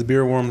 Yeah, the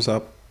beer warms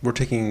up. We're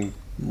taking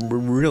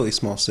really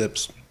small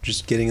sips,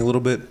 just getting a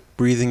little bit,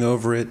 breathing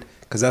over it,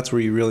 because that's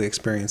where you really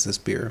experience this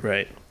beer.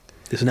 Right.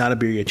 It's not a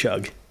beer you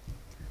chug.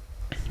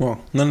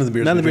 Well, none of the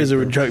beers. None of the beers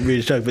are beer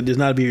you chug, but there's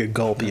not a beer you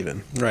gulp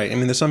even. Right. I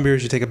mean, there's some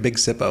beers you take a big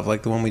sip of,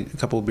 like a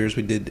couple of beers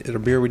we did. A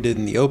beer we did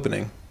in the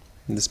opening,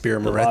 this beer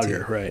Moretti,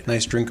 lager, right?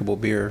 Nice drinkable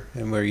beer,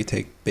 and where you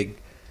take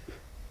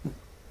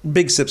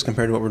big sips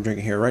compared to what we're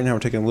drinking here. Right now, we're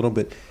taking a little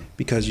bit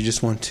because you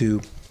just want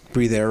to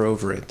breathe air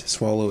over it,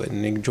 swallow it,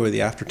 and enjoy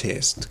the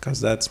aftertaste,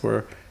 because that's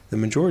where the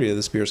majority of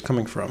this beer is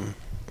coming from.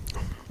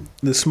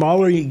 The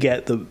smaller you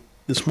get, the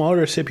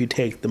smaller a sip you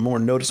take, the more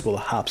noticeable the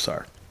hops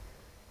are.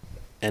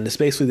 And it's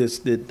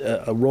basically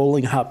a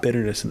rolling hop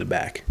bitterness in the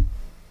back.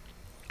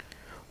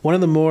 One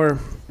of the more,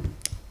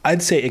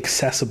 I'd say,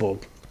 accessible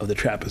of the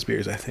Trappist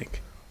beers, I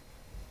think.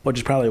 Which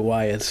is probably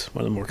why it's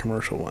one of the more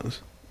commercial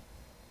ones.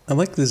 I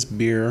like this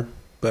beer,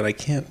 but I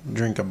can't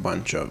drink a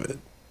bunch of it.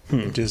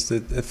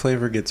 The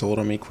flavor gets old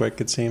on me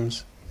quick, it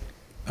seems.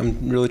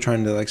 I'm really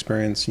trying to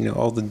experience,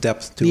 all the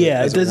depth to it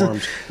as it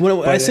warms.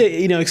 Well, I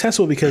say,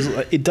 accessible because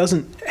it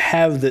doesn't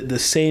have the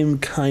same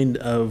kind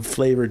of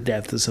flavor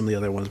depth as some of the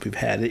other ones we've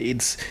had.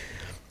 It's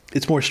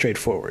more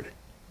straightforward.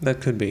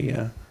 That could be,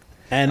 yeah.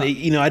 And,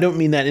 I don't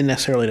mean that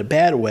necessarily in a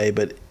bad way,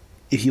 but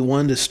if you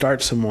wanted to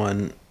start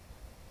someone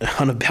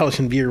on a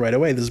Belgian beer right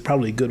away, this is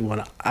probably a good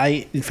one.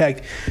 In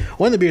fact,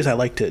 one of the beers I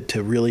like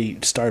to really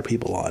start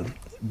people on,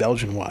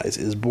 Belgian-wise,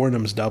 is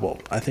Bornum's Double.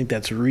 I think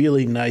that's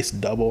really nice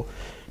double.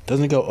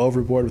 Doesn't go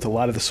overboard with a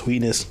lot of the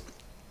sweetness.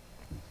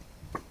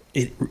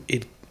 It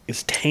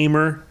is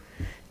tamer.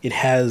 It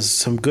has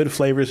some good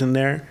flavors in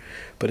there,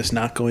 but it's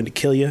not going to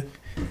kill you.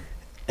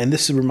 And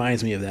this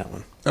reminds me of that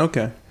one.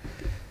 Okay.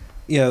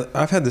 Yeah,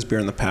 I've had this beer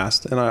in the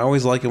past, and I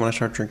always like it when I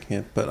start drinking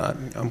it, but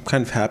I'm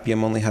kind of happy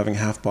I'm only having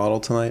half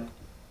bottle tonight,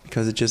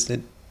 because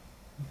it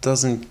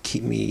doesn't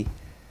keep me...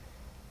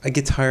 I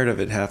get tired of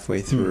it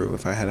halfway through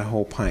if I had a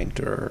whole pint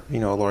or, a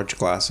large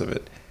glass of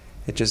it.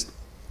 It just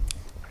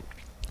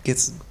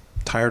gets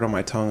tired on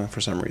my tongue for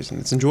some reason.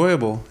 It's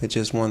enjoyable. It's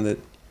just one that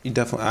you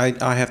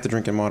definitely... I have to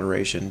drink in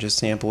moderation. Just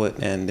sample it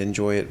and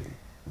enjoy it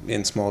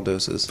in small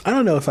doses. I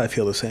don't know if I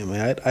feel the same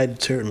way.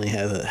 I'd certainly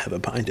have a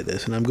pint of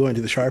this, and I'm going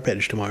to the Sharp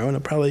Edge tomorrow, and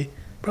I'll probably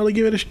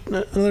give it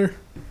another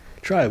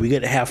try. We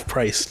get half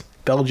price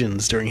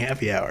Belgians during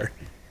happy hour.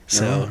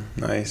 So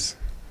nice.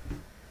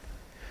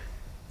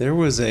 There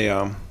was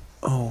a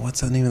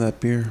what's the name of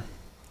that beer?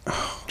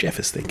 Jeff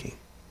is thinking.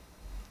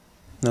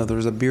 No, there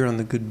was a beer on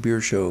the Good Beer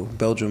Show,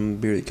 Belgium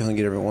beer that you can only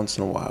get every once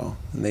in a while,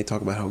 and they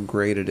talk about how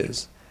great it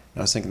is.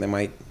 And I was thinking they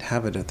might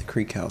have it at the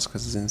Creek House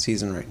because it's in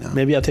season right now.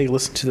 Maybe I'll take a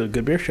listen to the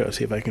Good Beer Show,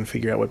 see if I can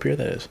figure out what beer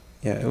that is.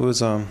 Yeah, it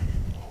was I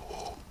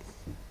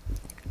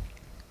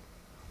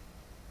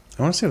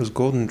want to say it was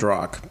Golden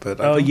Drac,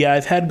 but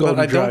I've had Golden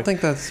Drac. But I don't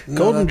think that's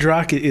Golden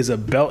Drac is a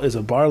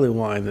barley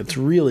wine that's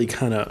really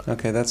kind of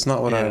okay. That's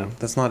not what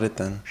that's not it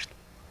then.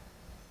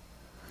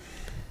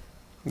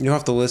 You'll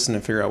have to listen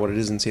and figure out what it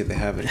is and see if they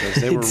have it, because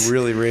they were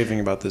really raving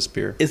about this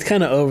beer. It's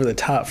kind of over the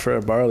top for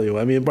a barley wine.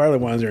 I mean, barley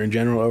wines are in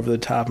general over the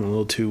top and a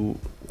little too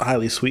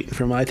highly sweetened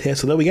for my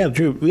taste. Although we got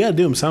to do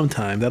them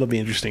sometime. That'll be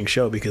an interesting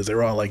show because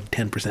they're all like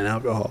 10%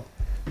 alcohol,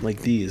 like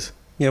these.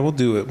 Yeah, we'll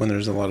do it when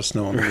there's a lot of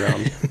snow on the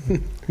ground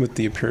with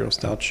the Imperial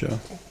Stout show.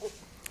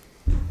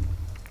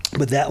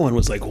 But that one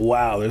was like,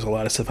 wow, there's a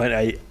lot of stuff.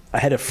 I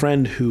had a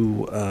friend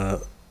who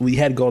we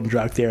had Golden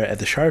Drac there at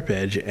the Sharp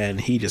Edge,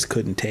 and he just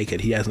couldn't take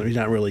it. He's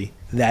not really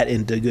that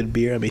into good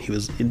beer. I mean, he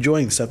was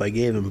enjoying the stuff I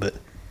gave him, but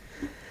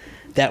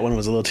that one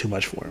was a little too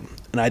much for him.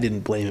 And I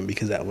didn't blame him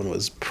because that one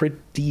was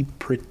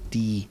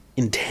pretty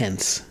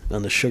intense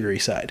on the sugary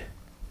side.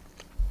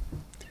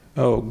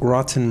 Oh,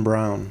 Groton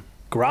Brown.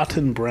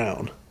 Groton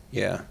Brown.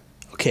 Yeah.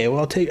 Okay,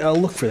 well, I'll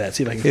look for that,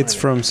 see if I can find it. It's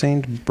from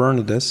St.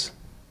 Bernardus,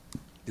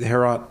 the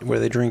Herat, where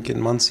they drink in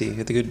Muncie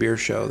at the Good Beer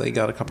Show. They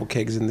got a couple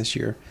kegs in this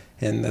year,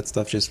 and that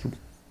stuff just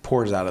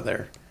pours out of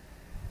there.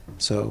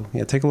 So,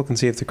 yeah, take a look and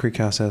see if the Creek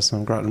House has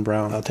some Groton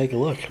Brown. I'll take a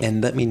look.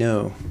 And let me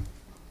know.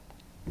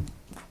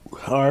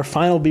 Our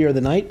final beer of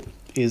the night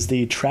is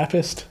the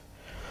Trappist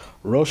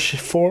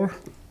Rochefort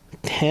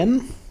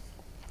 10.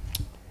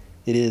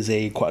 It is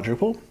a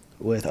quadruple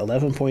with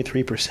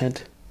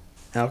 11.3%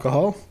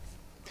 alcohol.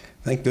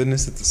 Thank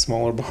goodness it's a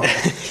smaller bottle.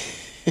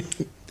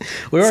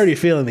 We're already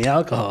feeling the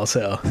alcohol,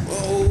 so.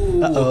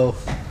 Whoa. Uh-oh.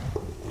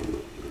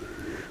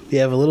 We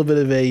have a little bit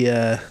of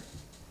a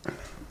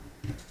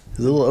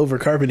little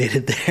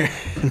overcarbonated there.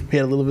 We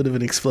had a little bit of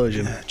an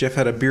explosion. Jeff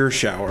had a beer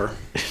shower.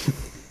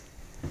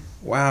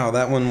 Wow,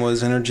 that one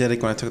was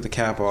energetic when I took the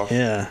cap off.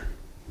 Yeah.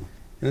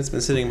 And it's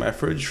been sitting in my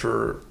fridge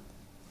for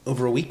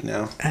over a week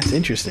now. That's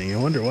interesting. I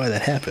wonder why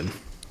that happened.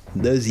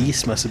 Those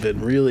yeasts must have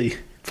been really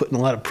putting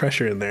a lot of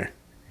pressure in there.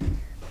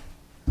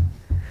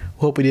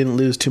 Hope we didn't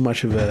lose too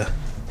much of a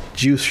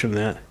juice from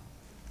that.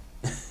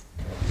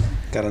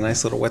 Got a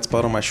nice little wet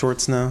spot on my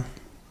shorts now.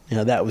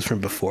 Yeah, that was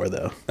from before,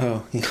 though.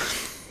 Oh, yeah.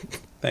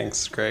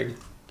 Thanks, Greg.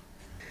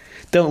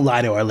 Don't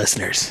lie to our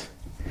listeners.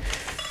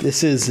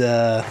 This is,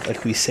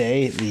 like we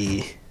say,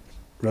 the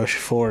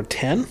Rochefort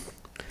 10,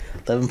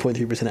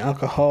 11.3%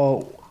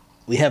 alcohol.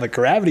 We have a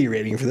gravity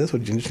rating for this,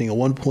 which is interesting, a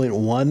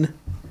 1.1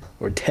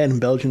 or 10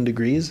 Belgian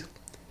degrees.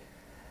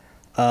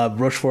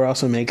 Rochefort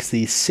also makes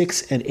the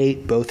 6 and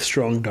 8 both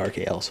strong dark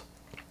ales.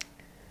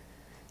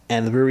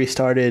 And the brewery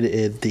started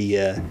at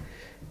the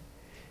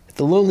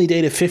lonely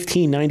date of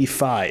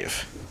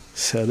 1595.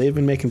 So they've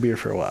been making beer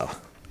for a while.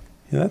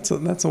 Yeah,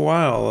 that's a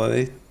while.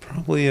 They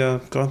probably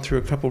gone through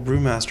a couple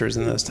brewmasters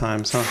in those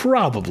times, huh?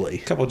 Probably.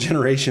 A couple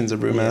generations of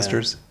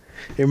brewmasters.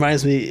 Yeah. It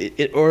reminds me,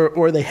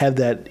 or they have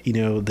that,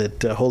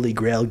 that Holy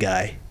Grail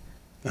guy.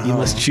 You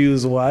must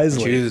choose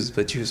wisely.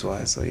 Choose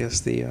wisely.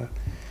 Yes, the...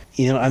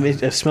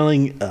 I'm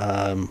smelling...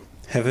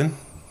 Heaven?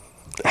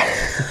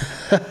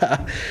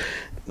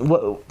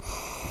 What?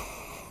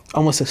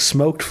 Almost a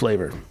smoked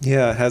flavor.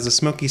 Yeah, it has a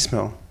smoky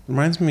smell.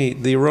 Reminds me,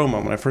 the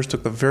aroma, when I first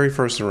took the very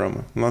first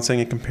aroma. I'm not saying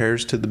it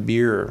compares to the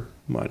beer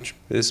much.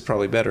 This is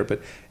probably better,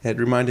 but it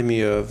reminded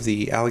me of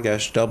the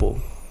Allagash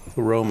Double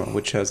aroma,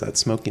 which has that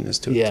smokiness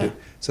to it, too.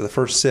 So the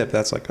first sip,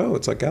 that's like, oh,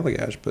 it's like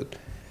Allagash, but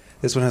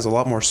this one has a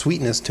lot more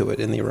sweetness to it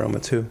in the aroma,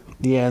 too.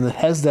 Yeah, and it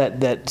has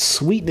that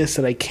sweetness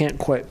that I can't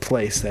quite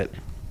place, that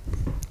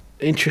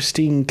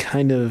interesting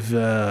kind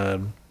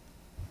of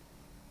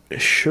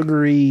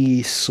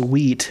sugary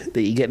sweet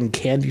that you get in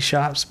candy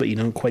shops, but you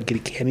don't quite get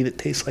a candy that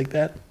tastes like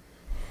that.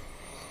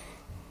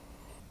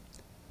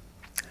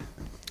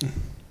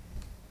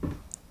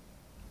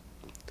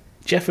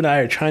 Jeff and I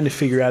are trying to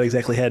figure out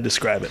exactly how to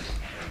describe it.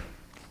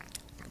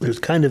 There's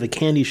kind of a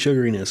candy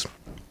sugariness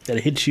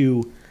that hits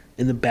you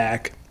in the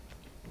back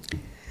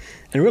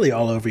and really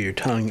all over your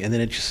tongue, and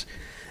then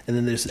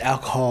then there's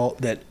alcohol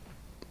that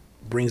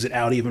brings it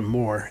out even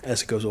more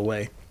as it goes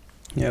away.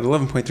 Yeah, at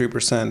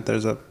 11.3%,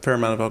 there's a fair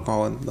amount of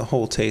alcohol in the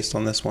whole taste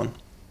on this one.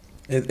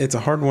 It's a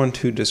hard one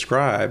to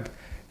describe.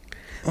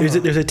 There's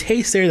a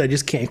taste there that I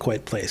just can't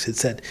quite place.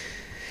 It's that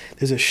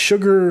there's a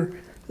sugar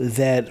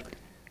that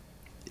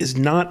is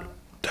not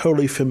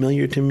totally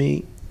familiar to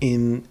me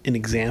in an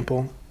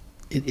example.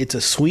 It's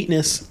a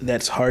sweetness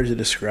that's hard to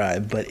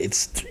describe, but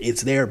it's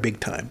there big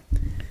time.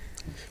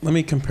 Let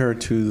me compare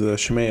it to the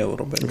Chimay a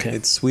little bit. Okay.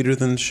 It's sweeter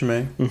than the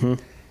Chimay. Mm-hmm.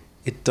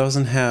 It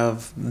doesn't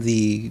have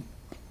the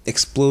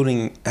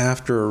exploding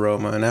after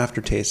aroma and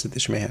aftertaste that the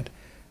Chimay had.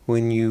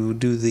 When you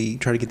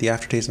try to get the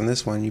aftertaste on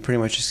this one, you pretty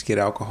much just get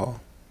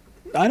alcohol.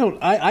 I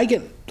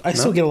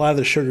still get a lot of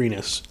the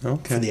sugariness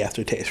Okay. for the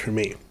aftertaste for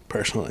me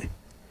personally.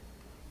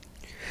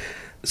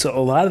 So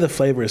a lot of the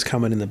flavor is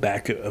coming in the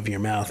back of your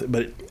mouth,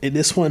 but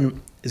this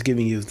one is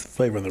giving you the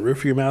flavor on the roof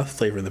of your mouth,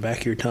 flavor in the back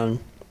of your tongue.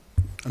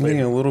 I'm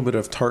getting a little bit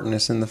of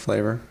tartness in the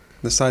flavor.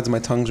 The sides of my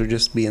tongues are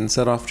just being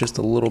set off just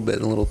a little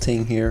bit, a little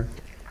ting here.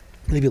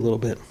 Maybe a little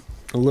bit.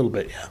 A little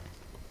bit, yeah.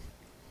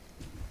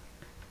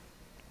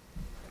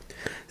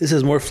 This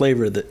has more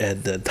flavor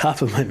at the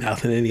top of my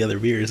mouth than any other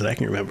beers that I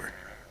can remember.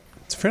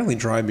 It's a fairly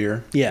dry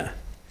beer, Yeah.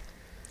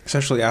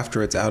 especially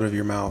after it's out of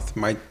your mouth.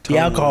 My tongue The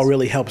alcohol is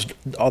really helps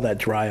all that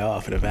dry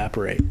off and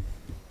evaporate.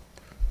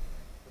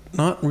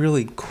 not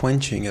really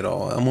quenching at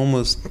all. I'm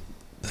almost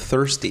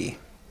thirsty.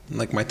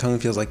 Like my tongue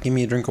feels like, give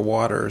me a drink of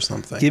water or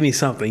something. Give me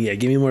something, yeah.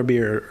 Give me more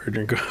beer or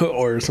drink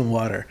or some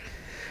water.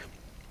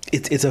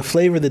 It's a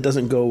flavor that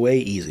doesn't go away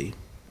easy,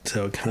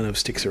 so it kind of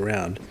sticks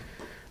around.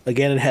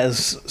 Again, it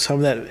has some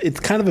of that. It's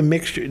kind of a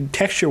mixture.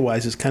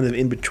 Texture-wise, it's kind of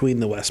in between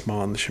the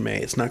Westmalle and the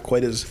Chimay. It's not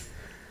quite as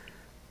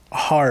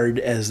hard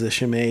as the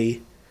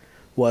Chimay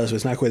was. But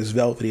it's not quite as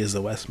velvety as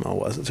the Westmalle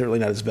was. It's certainly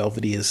not as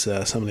velvety as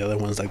some of the other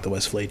ones like the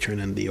Westfletern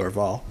and the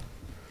Orval,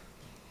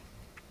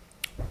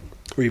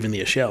 or even the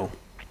Echelle.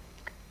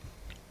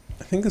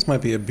 think this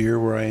might be a beer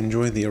where I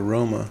enjoy the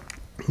aroma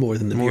More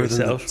than the beer more than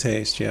itself. the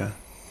taste. Yeah,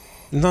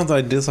 not that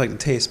I dislike the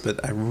taste,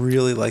 but I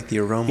really like the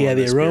aroma. Yeah, of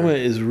the this aroma beer.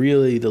 is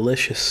really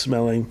delicious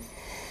smelling.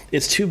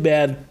 It's too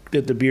bad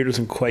that the beer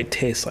doesn't quite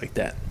taste like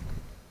that.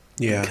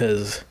 Yeah,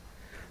 Because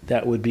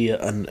that would be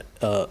an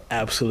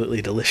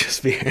absolutely delicious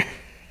beer.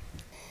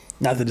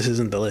 Not that this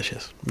isn't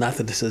delicious. Not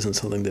that this isn't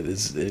something that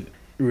is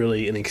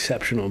really an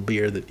exceptional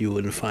beer that you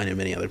wouldn't find in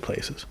many other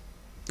places.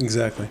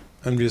 exactly.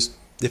 I'm just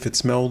if it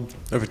smelled,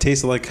 or if it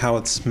tasted like how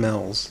it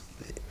smells,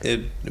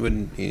 it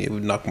would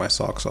knock my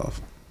socks off.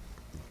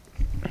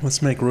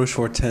 Let's make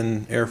Rochefort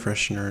 10 air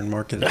freshener and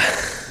market it.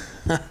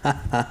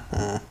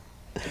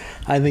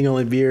 I think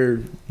only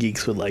beer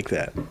geeks would like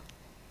that.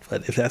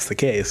 But if that's the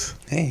case,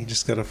 Hey, you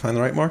just got to find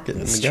the right market.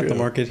 And That's we got the true.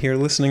 market here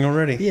listening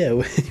already.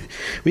 yeah,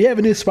 we have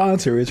a new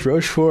sponsor. It's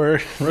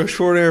Rochefort.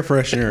 Rochefort air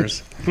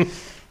fresheners.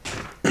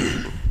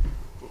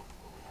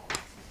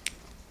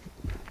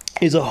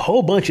 There's a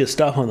whole bunch of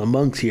stuff on the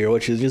monks here,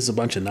 which is just a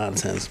bunch of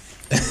nonsense.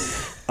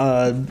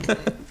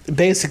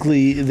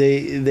 Basically,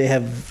 they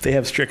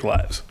have strict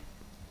lives.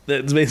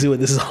 That's basically what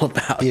this is all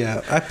about. Yeah,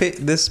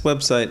 this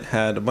website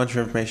had a bunch of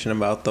information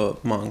about the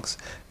monks,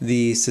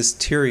 the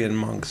Cistercian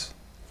monks,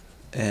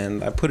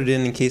 and I put it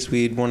in case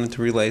we wanted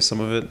to relay some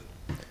of it.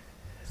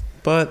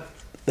 But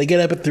They get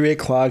up at 3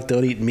 o'clock,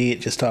 don't eat meat,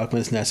 just talk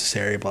when it's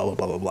necessary, blah, blah,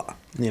 blah, blah, blah.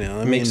 You know,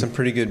 I make mean, some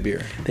pretty good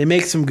beer. they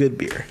make some good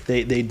beer.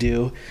 They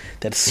do.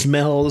 That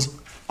smells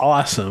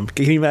awesome.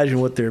 Can you imagine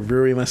what their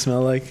brewery must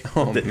smell like?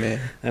 Oh, man.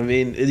 I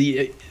mean,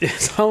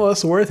 it's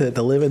almost worth it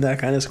to live in that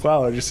kind of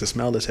squalor just to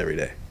smell this every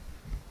day.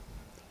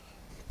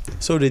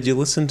 So did you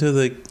listen to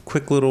the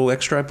quick little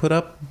extra I put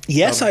up?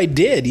 Yes, I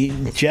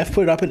did. Jeff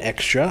put up an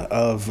extra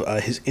of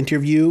his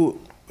interview,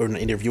 or not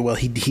interview. Well,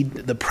 he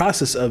the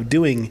process of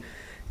doing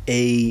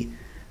a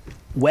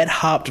wet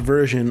hopped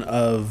version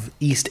of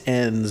East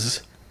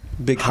End's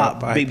Big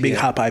Hop IPA. big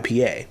hop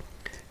IPA,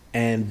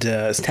 and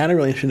it's kind of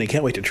really interesting. I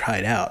can't wait to try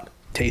it out,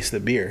 taste the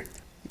beer.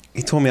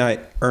 He told me I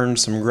earned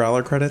some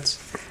growler credits.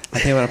 I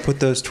think I'm going to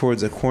put those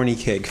towards a corny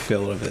keg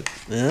fill of it.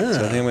 So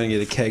I think I'm going to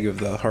get a keg of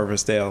the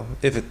Harvest Ale,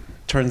 if it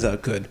turns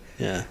out good.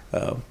 Yeah.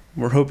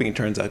 We're hoping it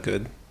turns out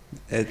good.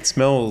 It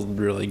smells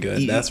really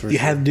good, that's for you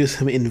sure. have to do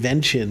some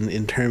invention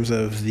in terms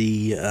of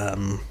the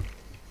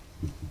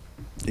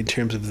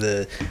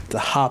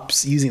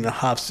hops. Using the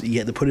hops, you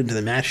had to put into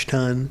the mash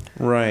tun.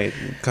 Right,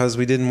 because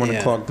we didn't want to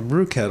Yeah. clog the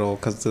brew kettle,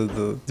 because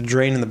the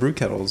drain in the brew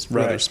kettle is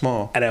rather Right.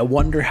 small. And I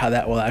wonder how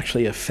that will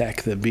actually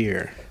affect the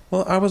beer.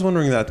 Well, I was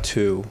wondering that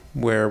too,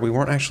 where we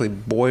weren't actually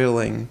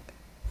boiling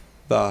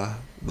the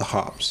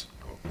hops.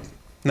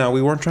 Now,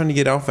 we weren't trying to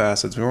get alpha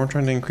acids. We weren't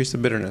trying to increase the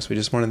bitterness. We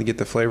just wanted to get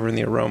the flavor and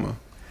the aroma.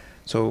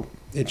 So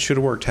it should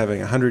have worked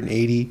having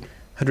 180,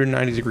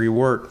 190 degree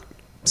wort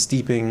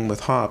steeping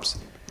with hops.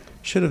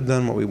 Should have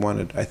done what we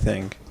wanted, I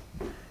think.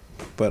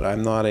 But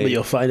I'm not a... But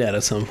you'll find out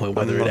at some point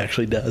whether I'm it not-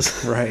 actually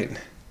does. Right.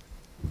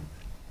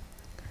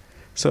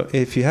 So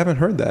if you haven't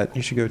heard that,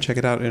 you should go check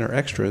it out in our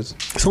extras.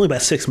 It's only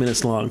about 6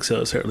 minutes long,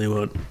 so it certainly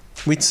won't.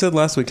 We said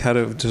last week how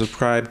to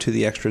subscribe to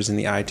the extras in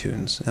the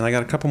iTunes, and I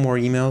got a couple more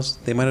emails.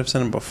 They might have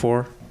sent them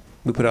before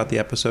we put out the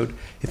episode.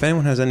 If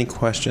anyone has any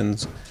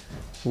questions,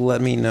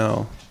 let me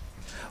know.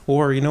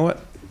 Or, you know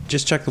what?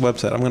 Just check the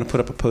website. I'm going to put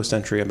up a post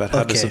entry about how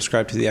to Okay.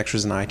 subscribe to the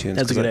extras in iTunes.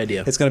 That's a 'cause good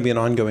idea. It's going to be an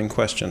ongoing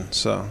question,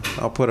 so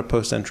I'll put a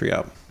post entry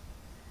up.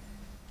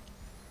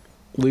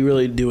 We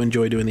really do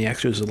enjoy doing the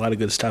extras. There's a lot of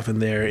good stuff in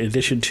there. In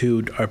addition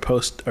to our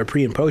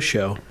pre and post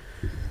show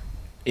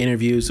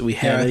interviews, we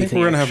have. Yeah, I think anything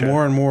we're going to have extra.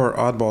 more and more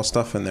oddball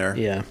stuff in there.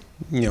 Yeah,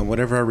 You know,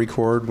 whatever I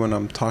record when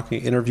I'm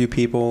talking, interview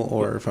people,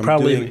 or if I'm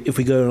probably doing... if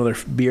we go to another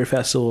beer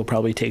festival, we'll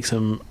probably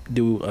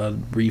do a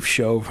brief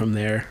show from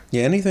there.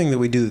 Yeah, anything that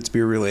we do that's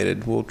beer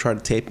related, we'll try to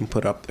tape and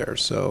put up there.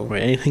 So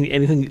Right? Anything.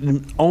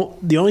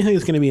 The only thing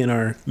that's going to be in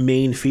our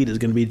main feed is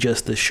going to be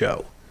just the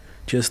show,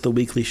 just the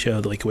weekly show,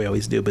 like we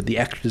always do. But the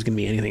extra is going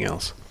to be anything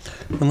else.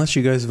 unless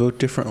you guys vote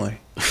differently.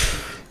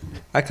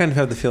 I kind of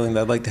have the feeling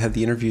that I'd like to have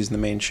the interviews in the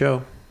main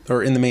show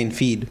or in the main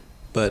feed,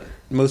 but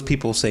most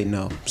people say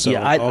no. So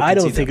yeah, I'll I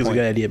don't concede think that it's a point.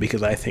 good idea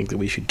because I think that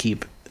we should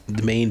keep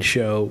the main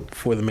show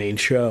for the main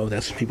show.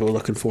 That's what people are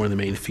looking for in the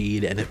main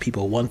feed. And if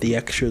people want the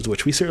extras,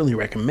 which we certainly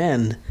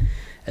recommend,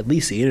 at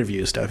least the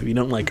interview stuff. If you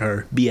don't like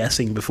our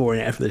BSing before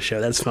and after the show,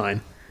 that's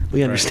fine.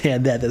 We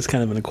understand that. That's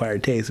kind of an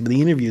acquired taste. But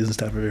the interviews and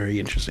stuff are very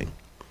interesting.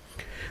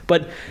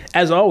 But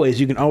as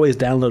always, you can always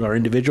download our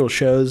individual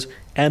shows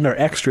and our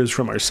extras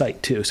from our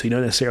site too. So you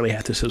don't necessarily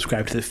have to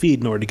subscribe to the feed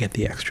in order to get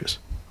the extras.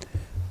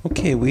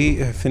 Okay, we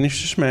have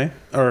finished the Chimay,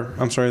 or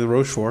I'm sorry, the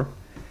Rochefort.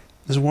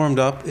 It's warmed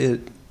up.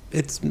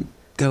 It's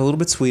got a little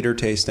bit sweeter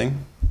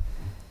tasting,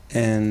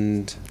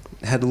 and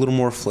had a little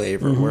more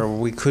flavor. Where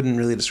we couldn't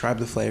really describe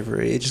the flavor,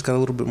 it just got a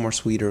little bit more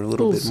sweeter, a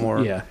little bit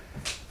more Yeah.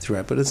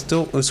 throughout. But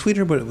it was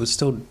sweeter, but it was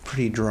still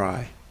pretty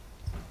dry.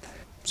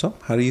 So,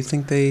 how do you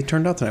think they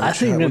turned out tonight? I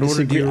think I'm What going to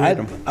order do disagree. you rate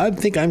 'em? I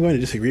think I'm going to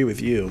disagree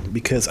with you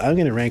because I'm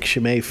going to rank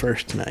Chimay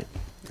first tonight.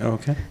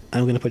 Okay.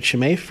 I'm going to put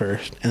Chimay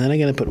first, and then I'm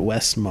going to put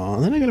Westmalle,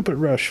 and then I'm going to put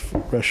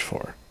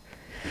Rochefort.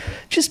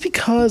 just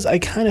because I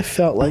kind of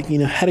felt like,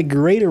 had a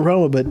great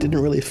aroma, but didn't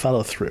really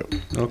follow through.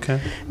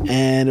 Okay.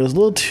 And it was a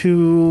little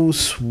too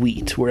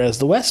sweet, whereas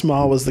the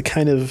Westmalle was the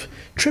kind of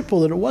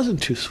triple that it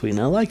wasn't too sweet, and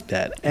I liked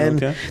that. And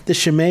the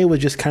Chimay was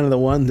just kind of the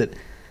one that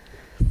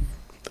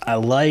I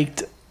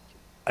liked.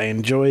 I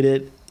enjoyed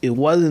it. It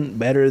wasn't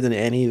better than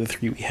any of the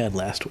three we had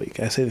last week.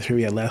 I say the three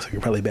we had last week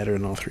are probably better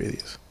than all three of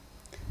these.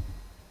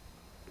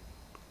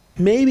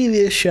 Maybe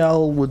the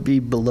Echelle would be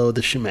below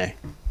the Chimay.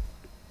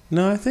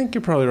 No, I think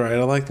you're probably right.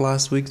 I liked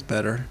last week's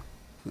better.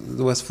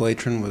 The West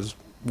Flatron was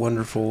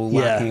wonderful,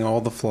 lacking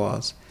all the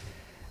flaws.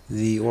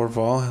 The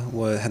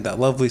Orval had that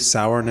lovely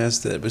sourness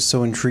that was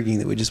so intriguing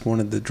that we just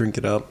wanted to drink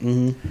it up.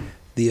 Mm-hmm.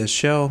 The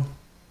Echelle,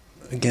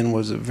 again,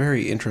 was a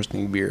very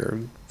interesting beer.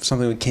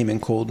 Something that came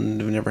in cold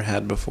and we've never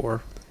had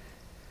before.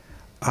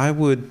 I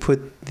would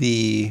put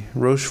the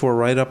Rochefort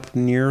right up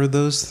near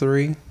those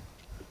three.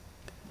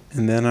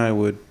 And then I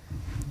would...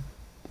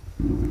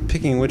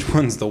 Picking which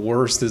one's the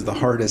worst is the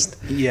hardest.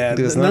 Yeah,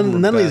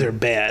 none of these are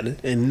bad.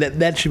 And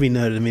that should be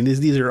noted. I mean,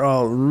 these are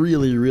all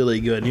really,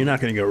 really good. You're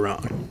not going to go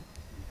wrong.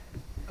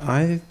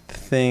 I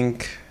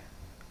think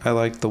I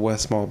like the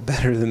Westmalle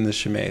better than the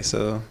Chimay.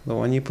 So the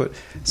one you put...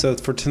 So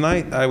for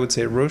tonight, I would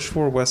say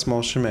Rochefort,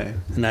 Westmalle, Chimay.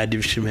 And I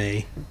do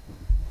Chimay,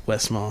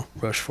 Westmalle,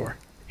 Rochefort.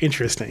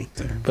 Interesting.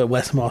 But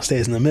Westmalle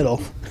stays in the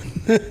middle.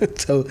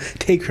 So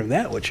take from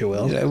that what you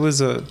will. Yeah, it was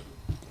a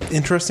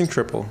interesting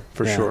triple,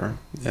 for sure.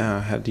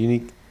 Yeah, had a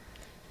unique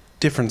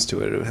difference to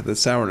it. It had the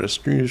sourness.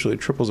 Usually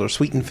triples are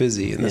sweet and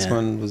fizzy, and this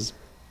one was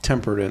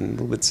tempered and a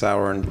little bit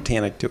sour and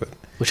tannic to it.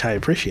 Which I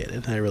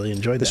appreciated. I really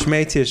enjoyed that. The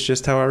Chimay tastes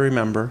just how I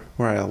remember,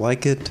 where I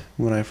like it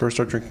when I first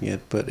start drinking it,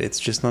 but it's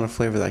just not a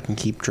flavor that I can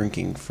keep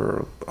drinking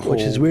for a whole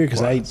Which is weird, because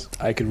glass.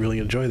 I could really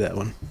enjoy that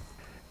one.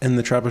 And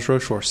the Trappist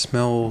Rochefort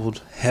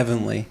smelled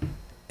heavenly,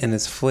 and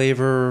its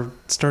flavor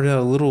started out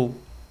a little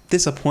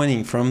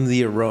disappointing from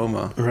the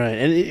aroma. Right,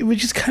 and it was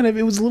just kind of,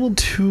 it was a little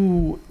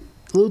too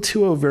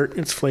overt in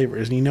its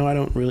flavors. And I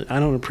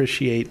don't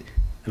appreciate,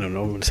 I don't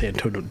know, I'm going to say I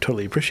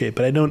totally appreciate,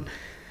 but I don't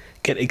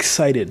get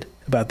excited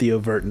about the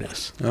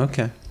overtness.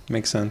 Okay,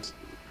 makes sense.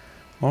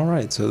 All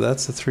right, so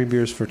that's the three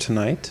beers for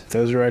tonight.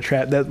 Those are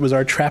that was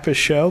our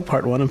Trappist show,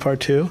 part 1 and part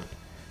 2.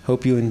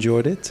 Hope you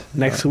enjoyed it.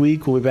 Next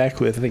week we'll be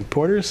back with, I think,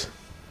 porters.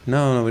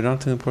 No, we don't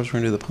have to do the porters. We're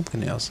going to do the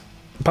pumpkin ales.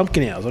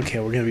 Pumpkin ales. Okay,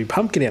 we're going to be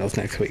pumpkin ales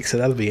next week, so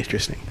that'll be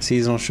interesting.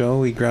 Seasonal show.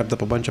 We grabbed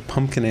up a bunch of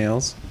pumpkin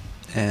ales,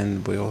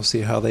 and we'll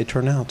see how they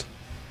turn out.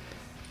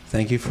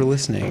 Thank you for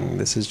listening.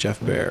 This is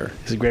Jeff Bear.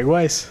 This is Greg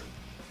Weiss.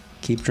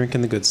 Keep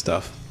drinking the good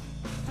stuff.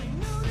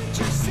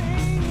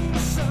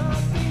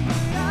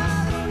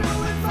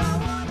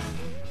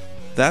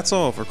 That's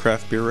all for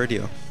Craft Beer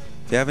Radio.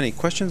 If you have any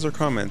questions or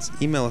comments,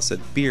 email us at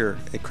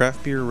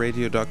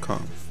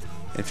beer@craftbeerradio.com.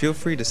 And feel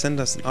free to send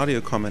us an audio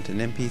comment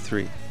in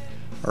MP3.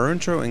 Our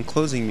intro and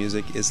closing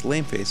music is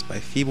Lameface by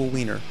Feeble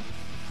Wiener.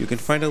 You can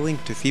find a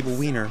link to Feeble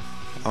Wiener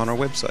on our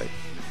website.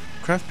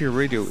 Craft Beer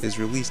Radio is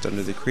released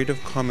under the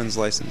Creative Commons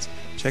license.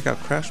 Check out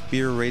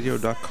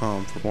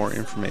craftbeerradio.com for more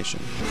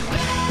information.